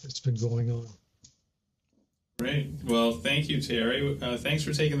work that's been going on. Great. Well, thank you, Terry. Thanks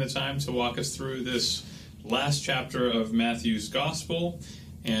for taking the time to walk us through this last chapter of Matthew's Gospel.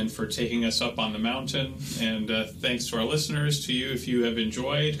 and for taking us up on the mountain. And thanks to our listeners, to you, if you have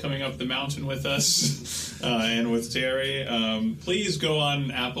enjoyed coming up the mountain with us and with Terry. Please go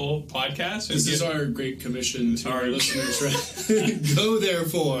on Apple Podcasts. This is our great commission to our listeners, right? Go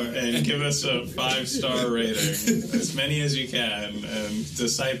therefore. And give us a 5-star rating, as many as you can, and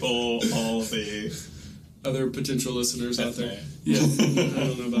disciple all the other potential listeners out there. right. Yeah, I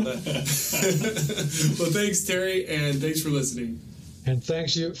don't know about that. Well, thanks, Terry, and thanks for listening. And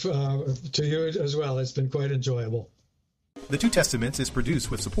thanks to you as well. It's been quite enjoyable. The Two Testaments is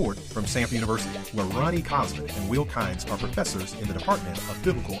produced with support from Samford University, where Ronnie Cosman and Will Kynes are professors in the Department of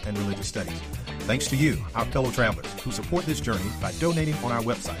Biblical and Religious Studies. Thanks to you, our fellow travelers, who support this journey by donating on our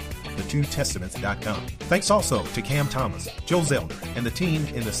website, thetwotestaments.com. Thanks also to Cam Thomas, Joe Zelder, and the team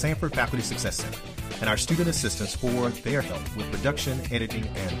in the Samford Faculty Success Center, and our student assistants for their help with production, editing,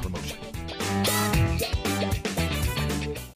 and promotion.